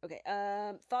 Okay,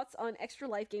 thoughts on Extra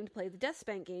Life game to play the Death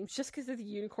Spank games just because of the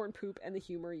unicorn poop and the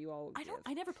humor you all give.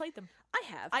 I never played them. I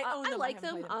have. I own them. I like I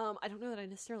haven't them. played them. I don't know that I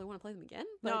necessarily want to play them again.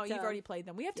 But, No, you've already played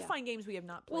them. We have to find games we have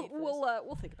not played.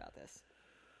 We'll think about this.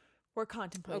 We're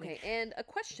contemplating. Okay, and a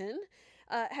question.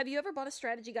 Have you ever bought a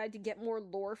strategy guide to get more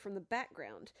lore from the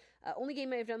background? Only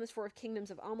game I have done this for of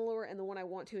Kingdoms of Amalur, and the one I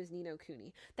want to is Ni no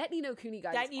Kuni. That Ni no Kuni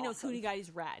guide is awesome. Kuni guide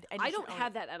is rad. And I don't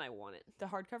have that, and I want it. The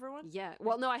hardcover one? Yeah.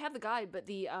 Well, no, I have the guide, but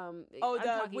the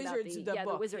the Wizards, the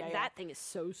book. the Wizard. Yeah. That thing is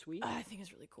so sweet. I think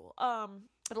it's really cool.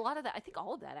 But a lot of that, I think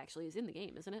all of that actually is in the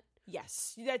game, isn't it?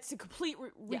 Yes, that's a complete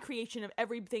recreation of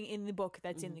everything in the book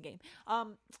that's in the game. I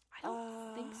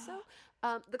don't think so.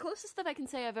 The closest that I can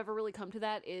say I've ever really come to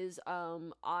that is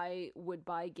I would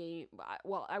buy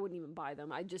I wouldn't even buy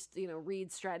them. I just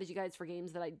read strategy guides for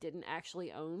games that I didn't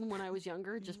actually own when I was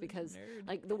younger, just because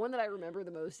like the one that I remember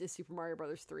the most is Super Mario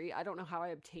Brothers 3. I don't know how I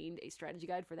obtained a strategy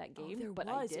guide for that game, but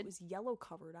I did. It was yellow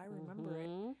covered. I remember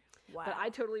it. Wow. But I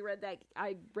totally read that.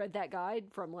 I read that guide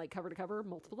from like cover to cover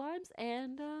multiple times,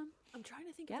 and I'm trying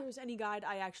to think if there was any guide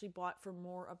I actually bought for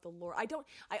more of the lore.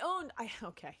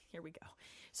 Okay, here we go.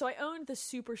 So I owned the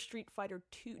Super Street Fighter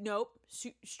 2. Nope,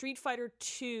 Street Fighter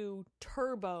 2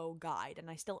 Turbo guide, and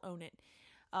I still own it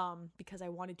because I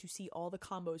wanted to see all the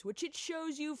combos, which it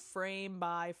shows you frame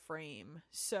by frame.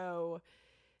 So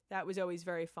that was always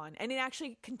very fun, and it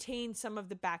actually contained some of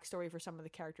the backstory for some of the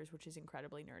characters, which is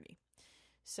incredibly nerdy.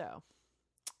 So,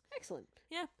 excellent.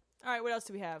 Yeah. All right. What else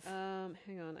do we have?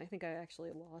 Hang on. I think I actually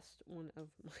lost one of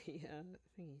my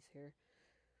thingies here.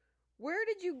 Where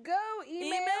did you go?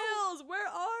 Emails. Where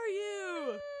are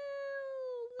you?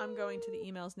 I'm going to the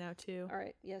emails now too. All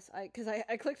right. Yes. Because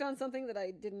I clicked on something that I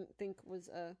didn't think was.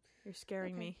 You're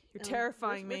scaring me. You're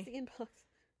terrifying me. Where's the inbox?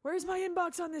 Where's my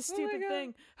inbox on this stupid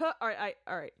thing? Huh, all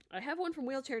right. I have one from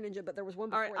Wheelchair Ninja, but there was one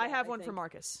before. All right. I have one from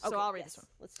Marcus, so I'll read this one.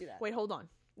 Let's do that. Wait. Hold on.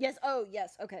 Yes. Oh,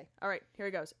 yes. Okay. All right. Here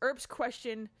it goes. Earp's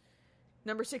question,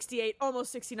 number 68,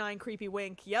 almost 69. Creepy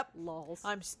wink. Yep. Lols.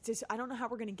 I don't know how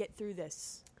we're gonna get through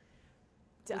this.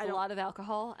 With a lot of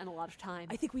alcohol and a lot of time.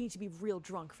 I think we need to be real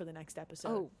drunk for the next episode.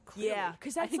 Oh, clearly. Yeah,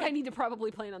 because I think I need to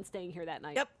probably plan on staying here that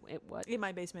night. Yep. What? In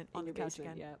my basement on the couch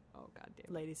again. Yep. Oh,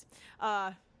 goddamn. Ladies.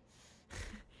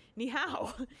 Ni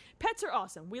hao. Pets are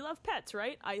awesome. We love pets,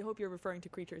 right? I hope you're referring to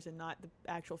creatures and not the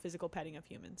actual physical petting of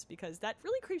humans, because that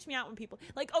really creeps me out when people...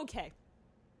 Like, okay,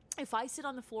 if I sit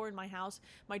on the floor in my house,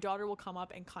 my daughter will come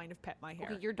up and kind of pet my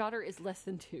hair. Okay, your daughter is less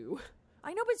than 2.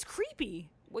 I know, but it's creepy.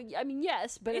 Well, I mean,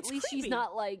 yes, but It's at least creepy. she's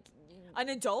not like... An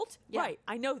adult? Yeah. Right,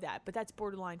 I know that, but that's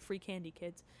borderline free candy,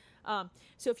 kids.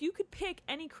 So if you could pick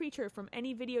any creature from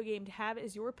any video game to have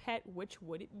as your pet, which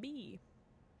would it be?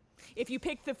 If you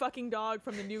pick the fucking dog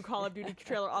from the new Call of Duty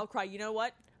trailer, I'll cry. You know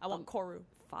what? I want Koru.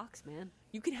 Fox, man.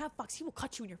 You can have Fox. He will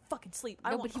cut you in your fucking sleep.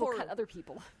 I No, want but he will Koru. cut other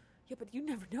people. Yeah, but you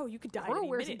never know. You could die Koru any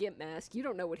wears a minute. gimp mask. You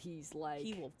don't know what he's like.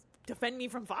 He will defend me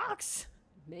from Fox.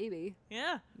 Maybe.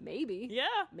 Yeah. Maybe. Yeah.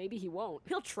 Maybe he won't.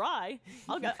 He'll try.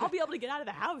 I'll be able to get out of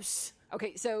the house.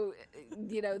 Okay, so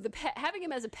the pet, having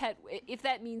him as a pet, if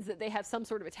that means that they have some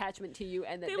sort of attachment to you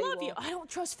and that They they love will, you. I don't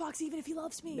trust Fox even if he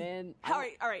loves me. Man, All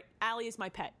right. Allie is my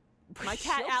pet. My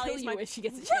cat She'll Allie kill is you my if she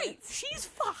gets a right. chance. She's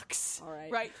Fox. All right.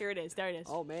 Right here it is. There it is.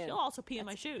 Oh, man. She'll also pee in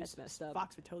my shoes. That's messed up.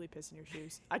 Fox would totally piss in your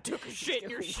shoes. I took a shit in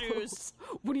your shoes.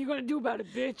 What are you gonna do about it,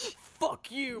 bitch? Fuck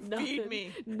you. Nothing. Feed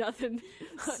me. Nothing,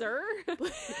 sir.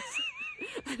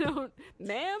 I don't,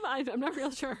 ma'am. I'm not real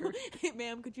sure. Hey,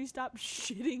 ma'am, could you stop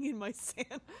shitting in my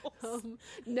sandals?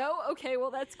 No. Okay.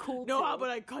 Well, that's cool. No, too. how about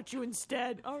I cut you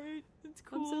instead? All right, that's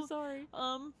cool. I'm so sorry.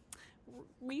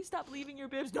 Will you stop leaving your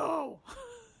bibs? No.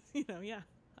 Yeah.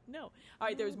 No. All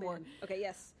right, there's more. Man. Okay.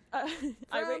 Yes.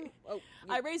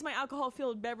 I raised my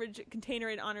alcohol-filled beverage container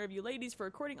in honor of you ladies for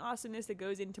recording awesomeness that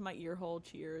goes into my ear hole.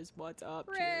 Cheers. What's up?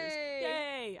 Hooray. Cheers.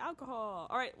 Yay. Alcohol.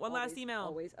 All right, one last email.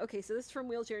 Always. Okay, so this is from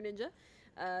Wheelchair Ninja.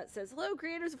 It says, hello,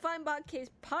 creators of Fine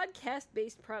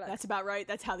podcast-based products. That's about right.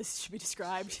 That's how this should be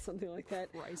described. Something like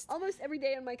that. Christ. Almost every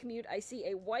day on my commute, I see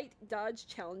a white Dodge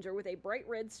Challenger with a bright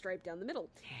red stripe down the middle.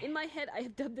 In my head, I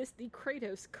have dubbed this the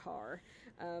Kratos car.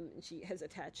 And she has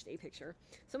attached a picture.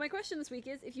 So my question this week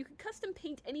is, if you could custom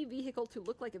paint any vehicle to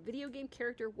look like a video game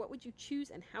character, what would you choose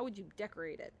and how would you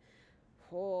decorate it?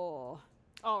 Oh.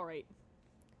 All right.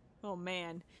 Oh,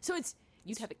 man. So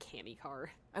You'd have a cami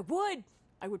car. I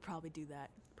would probably do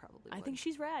that. Probably I would. think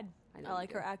she's rad. I know I you like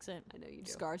do. her accent. I know you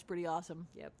do. Scar's pretty awesome.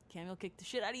 Yep. Cammy will kick the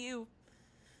shit out of you.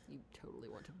 You totally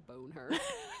want to bone her.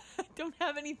 I don't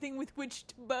have anything with which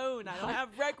to bone. I don't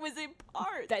have requisite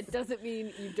parts. That doesn't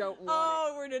mean you don't want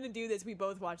Oh, we're gonna do this. We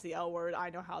both watch The L Word. I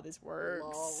know how this it. works.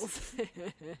 Lols.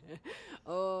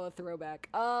 Oh, throwback.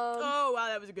 Oh wow,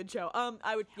 that was a good show.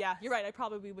 I would. Yeah, you're right. I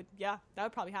probably would. Yeah, that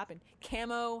would probably happen.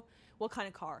 Camo. What kind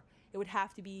of car? It would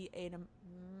have to be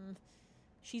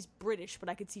she's British, but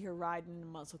I could see her riding in a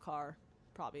muscle car.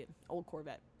 Probably an old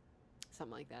Corvette.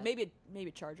 Something like that. Maybe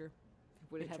a Charger.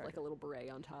 Would it Big have like Charger. a little beret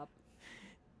on top?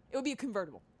 It would be a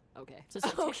convertible. Okay. So it's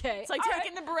like okay. It's like All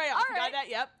taking right. the beret off. All You got right. that?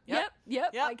 Yep. Yep.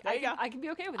 Yep, there you go. I can be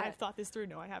okay with that. I've thought this through.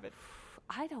 No, I haven't.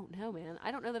 I don't know, man.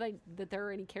 I don't know that there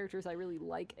are any characters I really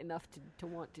like enough to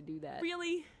want to do that.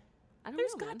 Really? I don't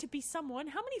There's know, got man. to be someone.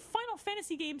 How many Final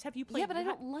Fantasy games have you played? Yeah, but I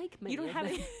don't like many. You don't of have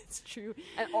them. it. It's true.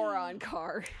 An Auron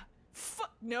car.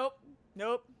 Nope.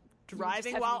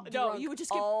 Driving have while to be no, drunk you would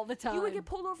just get all the You would time. get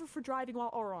pulled over for driving while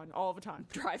Auron all the time.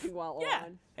 Driving while Yeah.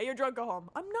 on. Hey, you're drunk. Go home.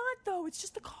 I'm not though. It's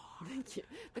just the car.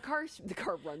 The car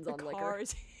runs on liquor.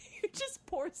 Cars. You just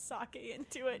pour sake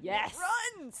into it. and Yes.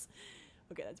 It runs.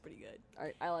 Okay, that's pretty good. All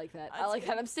right, I like that. I That's like good.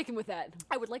 that. I'm sticking with that.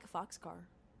 I would like a Fox car,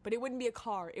 but it wouldn't be a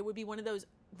car. It would be one of those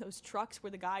trucks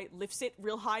where the guy lifts it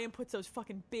real high and puts those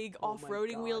fucking big Oh my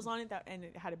off-roading God. wheels on it, and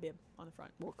it had a bib on the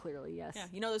front. Well, clearly, yes. Yeah,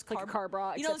 you know those Like a car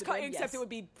bra, You know those except it would- except yes. it would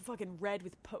be fucking red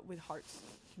with hearts.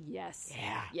 Yes.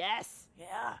 Yeah. Yes.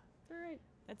 Yeah, All right.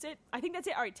 that's it. I think that's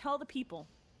it. All right, tell the people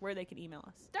where they can email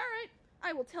us. All right.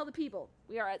 I will tell the people.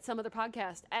 We are at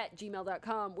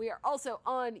someotherpodcast@gmail.com. We are also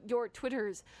on your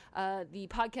Twitters. The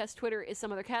podcast Twitter is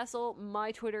someothercastle.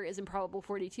 My Twitter is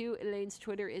improbable42. Elaine's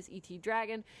Twitter is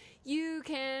etdragon. You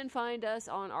can find us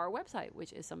on our website,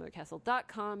 which is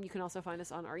someothercastle.com. You can also find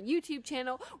us on our YouTube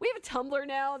channel. We have a Tumblr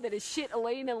now that is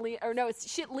it's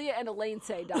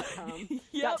shitleahandelaine.com.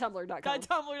 Yep. .tumblr.com.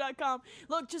 .tumblr.com.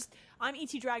 Look, I'm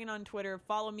ETDragon on Twitter.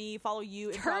 Follow me. Follow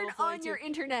you. Turn on Improbable42. your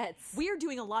internets. We are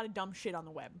doing a lot of dumb shit on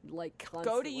the web. Like Go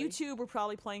constantly. to YouTube. We're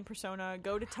probably playing Persona.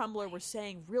 Go to Tumblr. We're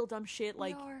saying real dumb shit We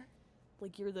like are.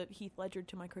 you're the Heath Ledger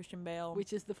to my Christian Bale.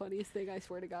 Which is the funniest thing, I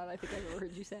swear to God, I think I've ever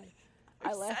heard you say.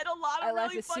 I've said a lot of I laughed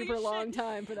really a funny super shit. long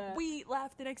time for that. We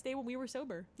laughed the next day when we were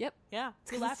sober. Yep. Yeah, we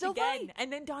 'cause it's laughed still again, funny.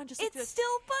 and then Don just looked at It's us.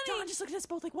 still funny. Don just looked at us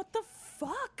both like, "What the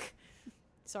fuck?"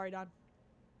 Sorry, Don.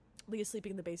 Leah's sleeping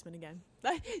in the basement again.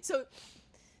 So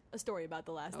a story about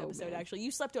the last episode, man. actually.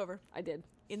 You slept over I did.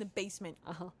 in the basement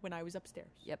Uh-huh. when I was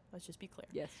upstairs. Yep. Let's just be clear.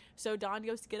 Yes. So Don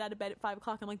goes to get out of bed at 5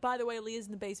 o'clock. I'm like, by the way, Leah's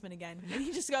in the basement again. And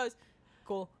he just goes,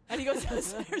 cool. And he goes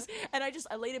downstairs. And I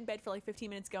laid in bed for like 15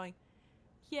 minutes going,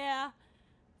 yeah,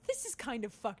 this is kind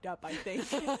of fucked up, I think.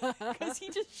 Because he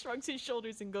just shrugs his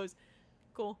shoulders and goes,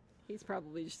 cool. He's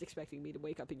probably just expecting me to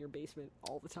wake up in your basement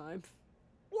all the time.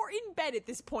 Or in bed at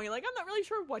this point. Like, I'm not really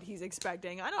sure what he's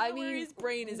expecting. I don't know where his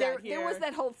brain is at here. There was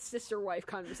that whole sister-wife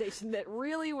conversation that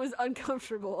really was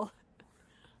uncomfortable.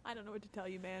 I don't know what to tell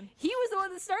you, man. He was the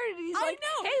one that started it. He's I like,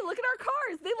 know. hey, look at our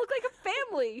cars. They look like a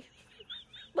family.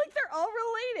 Like they're all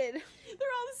related.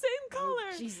 They're all the same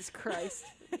color. Jesus Christ.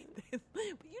 But you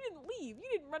didn't leave. You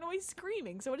didn't run away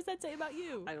screaming. So what does that say about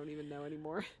you? I don't even know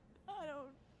anymore.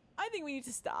 I think we need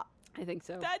to stop. I think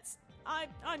so.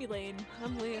 I'm Elaine.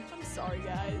 I'm Leah. I'm sorry,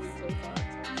 guys. So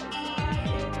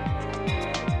fucked.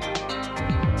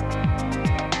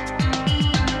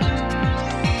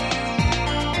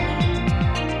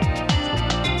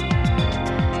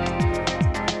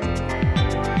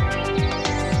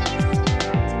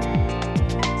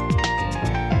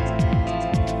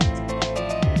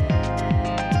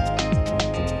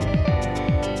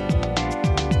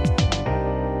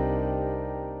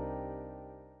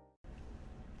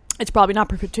 It's probably not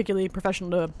particularly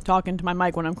professional to talk into my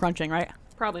mic when I'm crunching, right?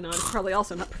 Probably not. It's probably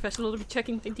also not professional to be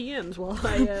checking my DMs while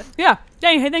I, Yeah.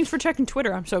 Hey, thanks for checking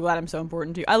Twitter. I'm so glad I'm so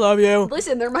important to you. I love you.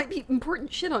 Listen, there might be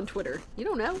important shit on Twitter. You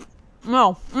don't know.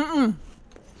 No. Mm-mm.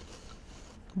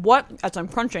 What? As I'm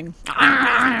crunching. That's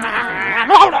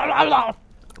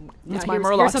my Here's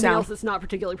Murloc something sound. else that's not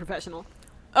particularly professional.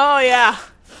 Oh, yeah.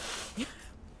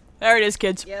 There it is,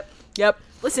 kids. Yep.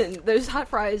 Listen, those hot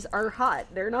fries are hot.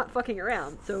 They're not fucking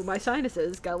around. So my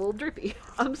sinuses got a little drippy.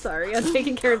 I'm sorry. I'm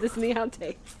taking care of this in the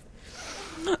outtakes.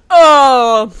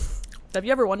 Oh. Have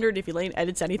you ever wondered if Elaine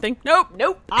edits anything? Nope.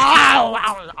 All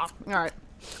right.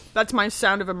 That's my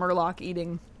sound of a Murloc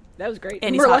eating. That was great.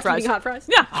 And he's Murloc hot fries. eating hot fries?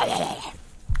 Yeah.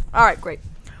 All right, great.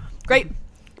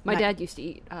 My dad used to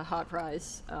eat hot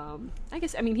fries. I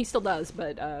guess, he still does,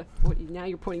 but now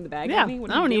you're pointing the bag Yeah, at me? What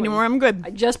I are you don't need doing? anymore. I'm good.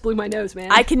 I just blew my nose,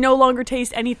 man. I can no longer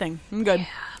taste anything. I'm good.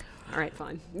 All right,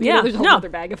 fine. Yeah, There's a whole no. other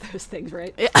bag of those things,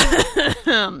 right?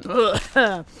 Ugh.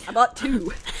 I bought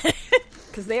 2.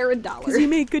 Because they're $1. Because you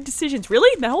made good decisions.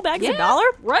 Really? The whole bag's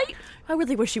 $1? Right? I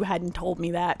really wish you hadn't told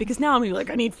me that, because now I'm like,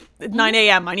 I need 9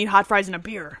 a.m. I need hot fries and a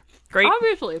beer. Great.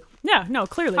 Obviously. Yeah, no,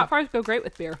 clearly. Hot fries go great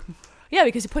with beer. Yeah,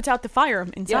 because it puts out the fire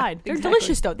inside. Yeah, They're exactly.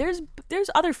 delicious, though. There's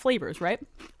other flavors, right?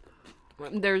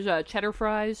 There's cheddar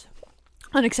fries.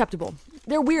 Unacceptable.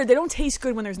 They're weird. They don't taste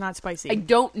good when there's not spicy. I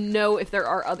don't know if there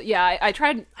are other... Yeah, I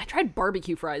tried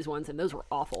barbecue fries once, and those were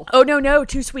awful. Oh, no.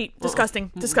 Too sweet. Disgusting.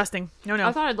 Disgusting. No.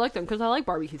 I thought I'd like them, because I like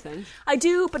barbecue things. I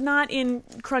do, but not in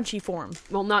crunchy form.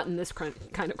 Well, not in this kind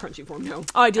of crunchy form, no.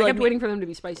 Oh, I do I like kept meat. waiting for them to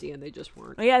be spicy, and they just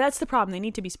weren't. Oh, yeah, that's the problem. They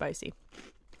need to be spicy.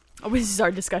 Oh, this is our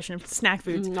discussion of snack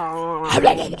foods. No. Ugh.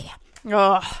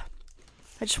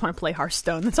 I just want to play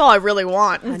Hearthstone. That's all I really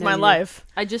want in my life.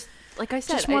 I just, like I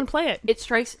said... Just want to play it.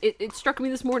 It struck me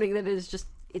this morning that it's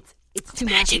too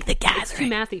Magic mathy. the Gathering. It's too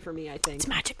mathy for me, I think. It's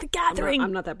Magic the Gathering.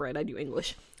 I'm not that bright. I do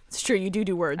English. It's true. You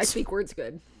do words. I speak words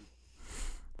good.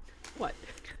 What?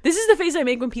 This is the face I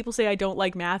make when people say I don't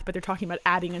like math, but they're talking about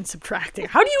adding and subtracting.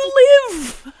 How do you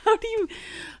live? How do you...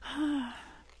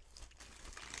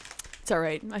 It's all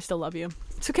right. I still love you.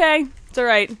 It's okay. It's all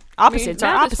right. Opposites are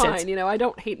math is opposites. fine. I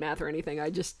don't hate math or anything. I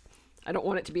don't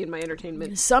want it to be in my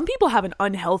entertainment. Some people have an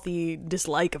unhealthy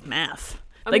dislike of math.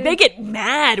 I Like, mean- they get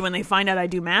mad when they find out I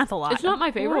do math a lot. It's not my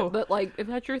favorite, Ooh. but if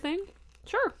that's your thing,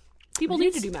 sure. People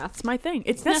need to do math. It's my thing.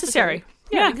 It's necessary. necessary.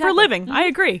 Yeah, Yeah, for exactly. living. I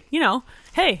agree.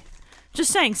 Hey,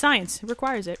 just saying, science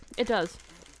requires it. It does.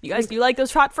 You guys, do you like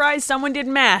those hot fries? Someone did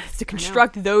math to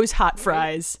construct those hot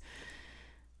fries.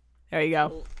 There you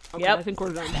go. Okay, Yep. I think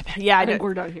we're done. Yeah, I think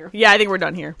we're done here. Yeah, I think we're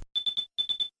done here.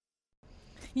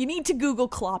 You need to Google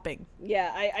clopping.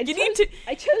 Yeah, You need to.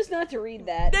 I chose not to read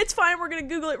that. That's fine. We're gonna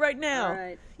Google it right now. All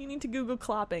right. You need to Google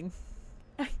clopping.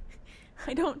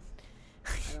 I don't.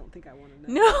 I don't think I want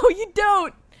to know. No, you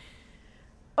don't.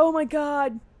 Oh my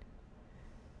god.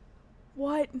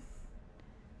 What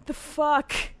the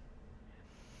fuck?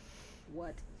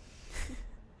 What?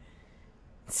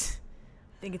 I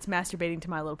think it's masturbating to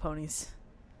My Little Ponies.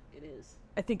 It is.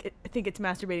 I think it's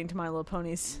masturbating to My Little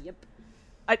Ponies. Yep.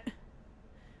 What?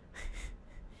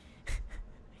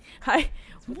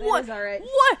 That is all right.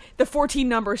 What? The 14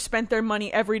 numbers spent their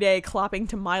money every day clopping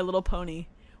to My Little Pony.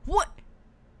 What?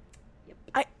 Yep.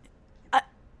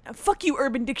 Fuck you,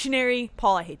 Urban Dictionary.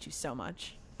 Paul, I hate you so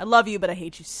much. I love you, but I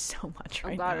hate you so much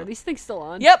right Oh god, now. are these things still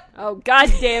on? Yep. Oh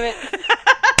god damn it.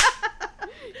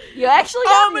 You actually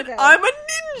got me there. I'm a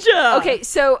ninja. Okay,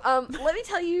 so let me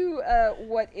tell you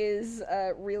what is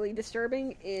really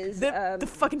disturbing is the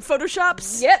fucking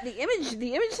photoshops. Yeah, the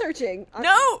image searching.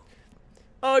 No.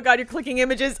 Oh god, you're clicking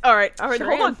images. All right.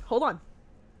 Sure Hold on.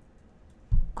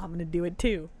 I'm gonna do it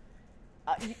too.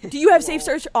 Do you have safe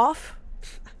search off?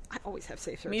 I always have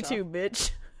safe search. Me off. too,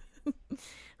 bitch.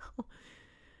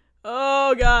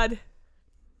 Oh god.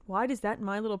 Why does that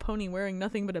My Little Pony wearing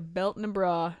nothing but a belt and a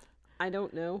bra? I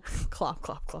don't know. Clop,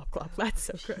 clop, clop, clop. That's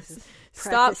so gross.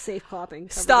 Practice safe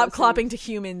clopping. Stop clopping to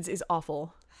humans is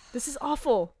awful. This is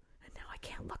awful. And now I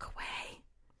can't look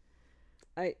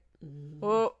away.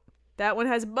 Oh, that one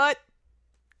has a butt.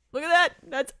 Look at that.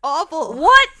 That's awful.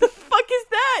 What the fuck is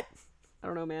that? I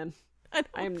don't know, man.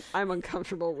 I'm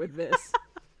uncomfortable with this.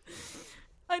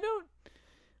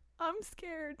 I'm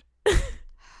scared.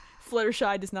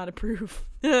 Fluttershy does not approve.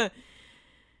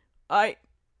 I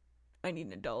need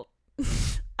an adult.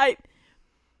 I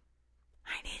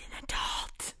need an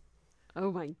adult.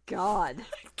 Oh my god.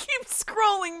 Keep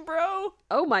scrolling, bro.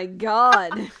 Oh my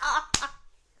god.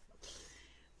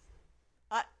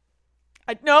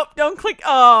 Nope, don't click.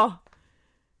 Oh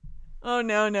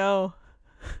no.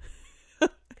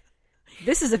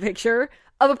 This is a picture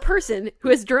of a person who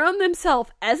has drawn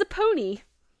themselves as a pony.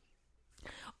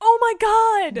 Oh my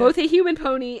god. Both a human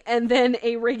pony and then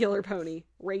a regular pony.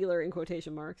 Regular in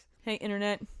quotation marks. Hey,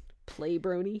 internet. Play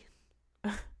brony.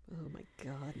 Oh my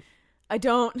god.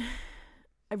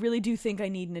 I really do think I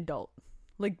need an adult.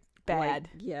 Like, bad.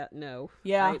 Yeah, no.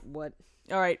 Yeah. What?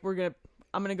 All right,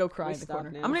 I'm gonna go cry in the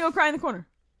corner. Now. I'm gonna go cry in the corner.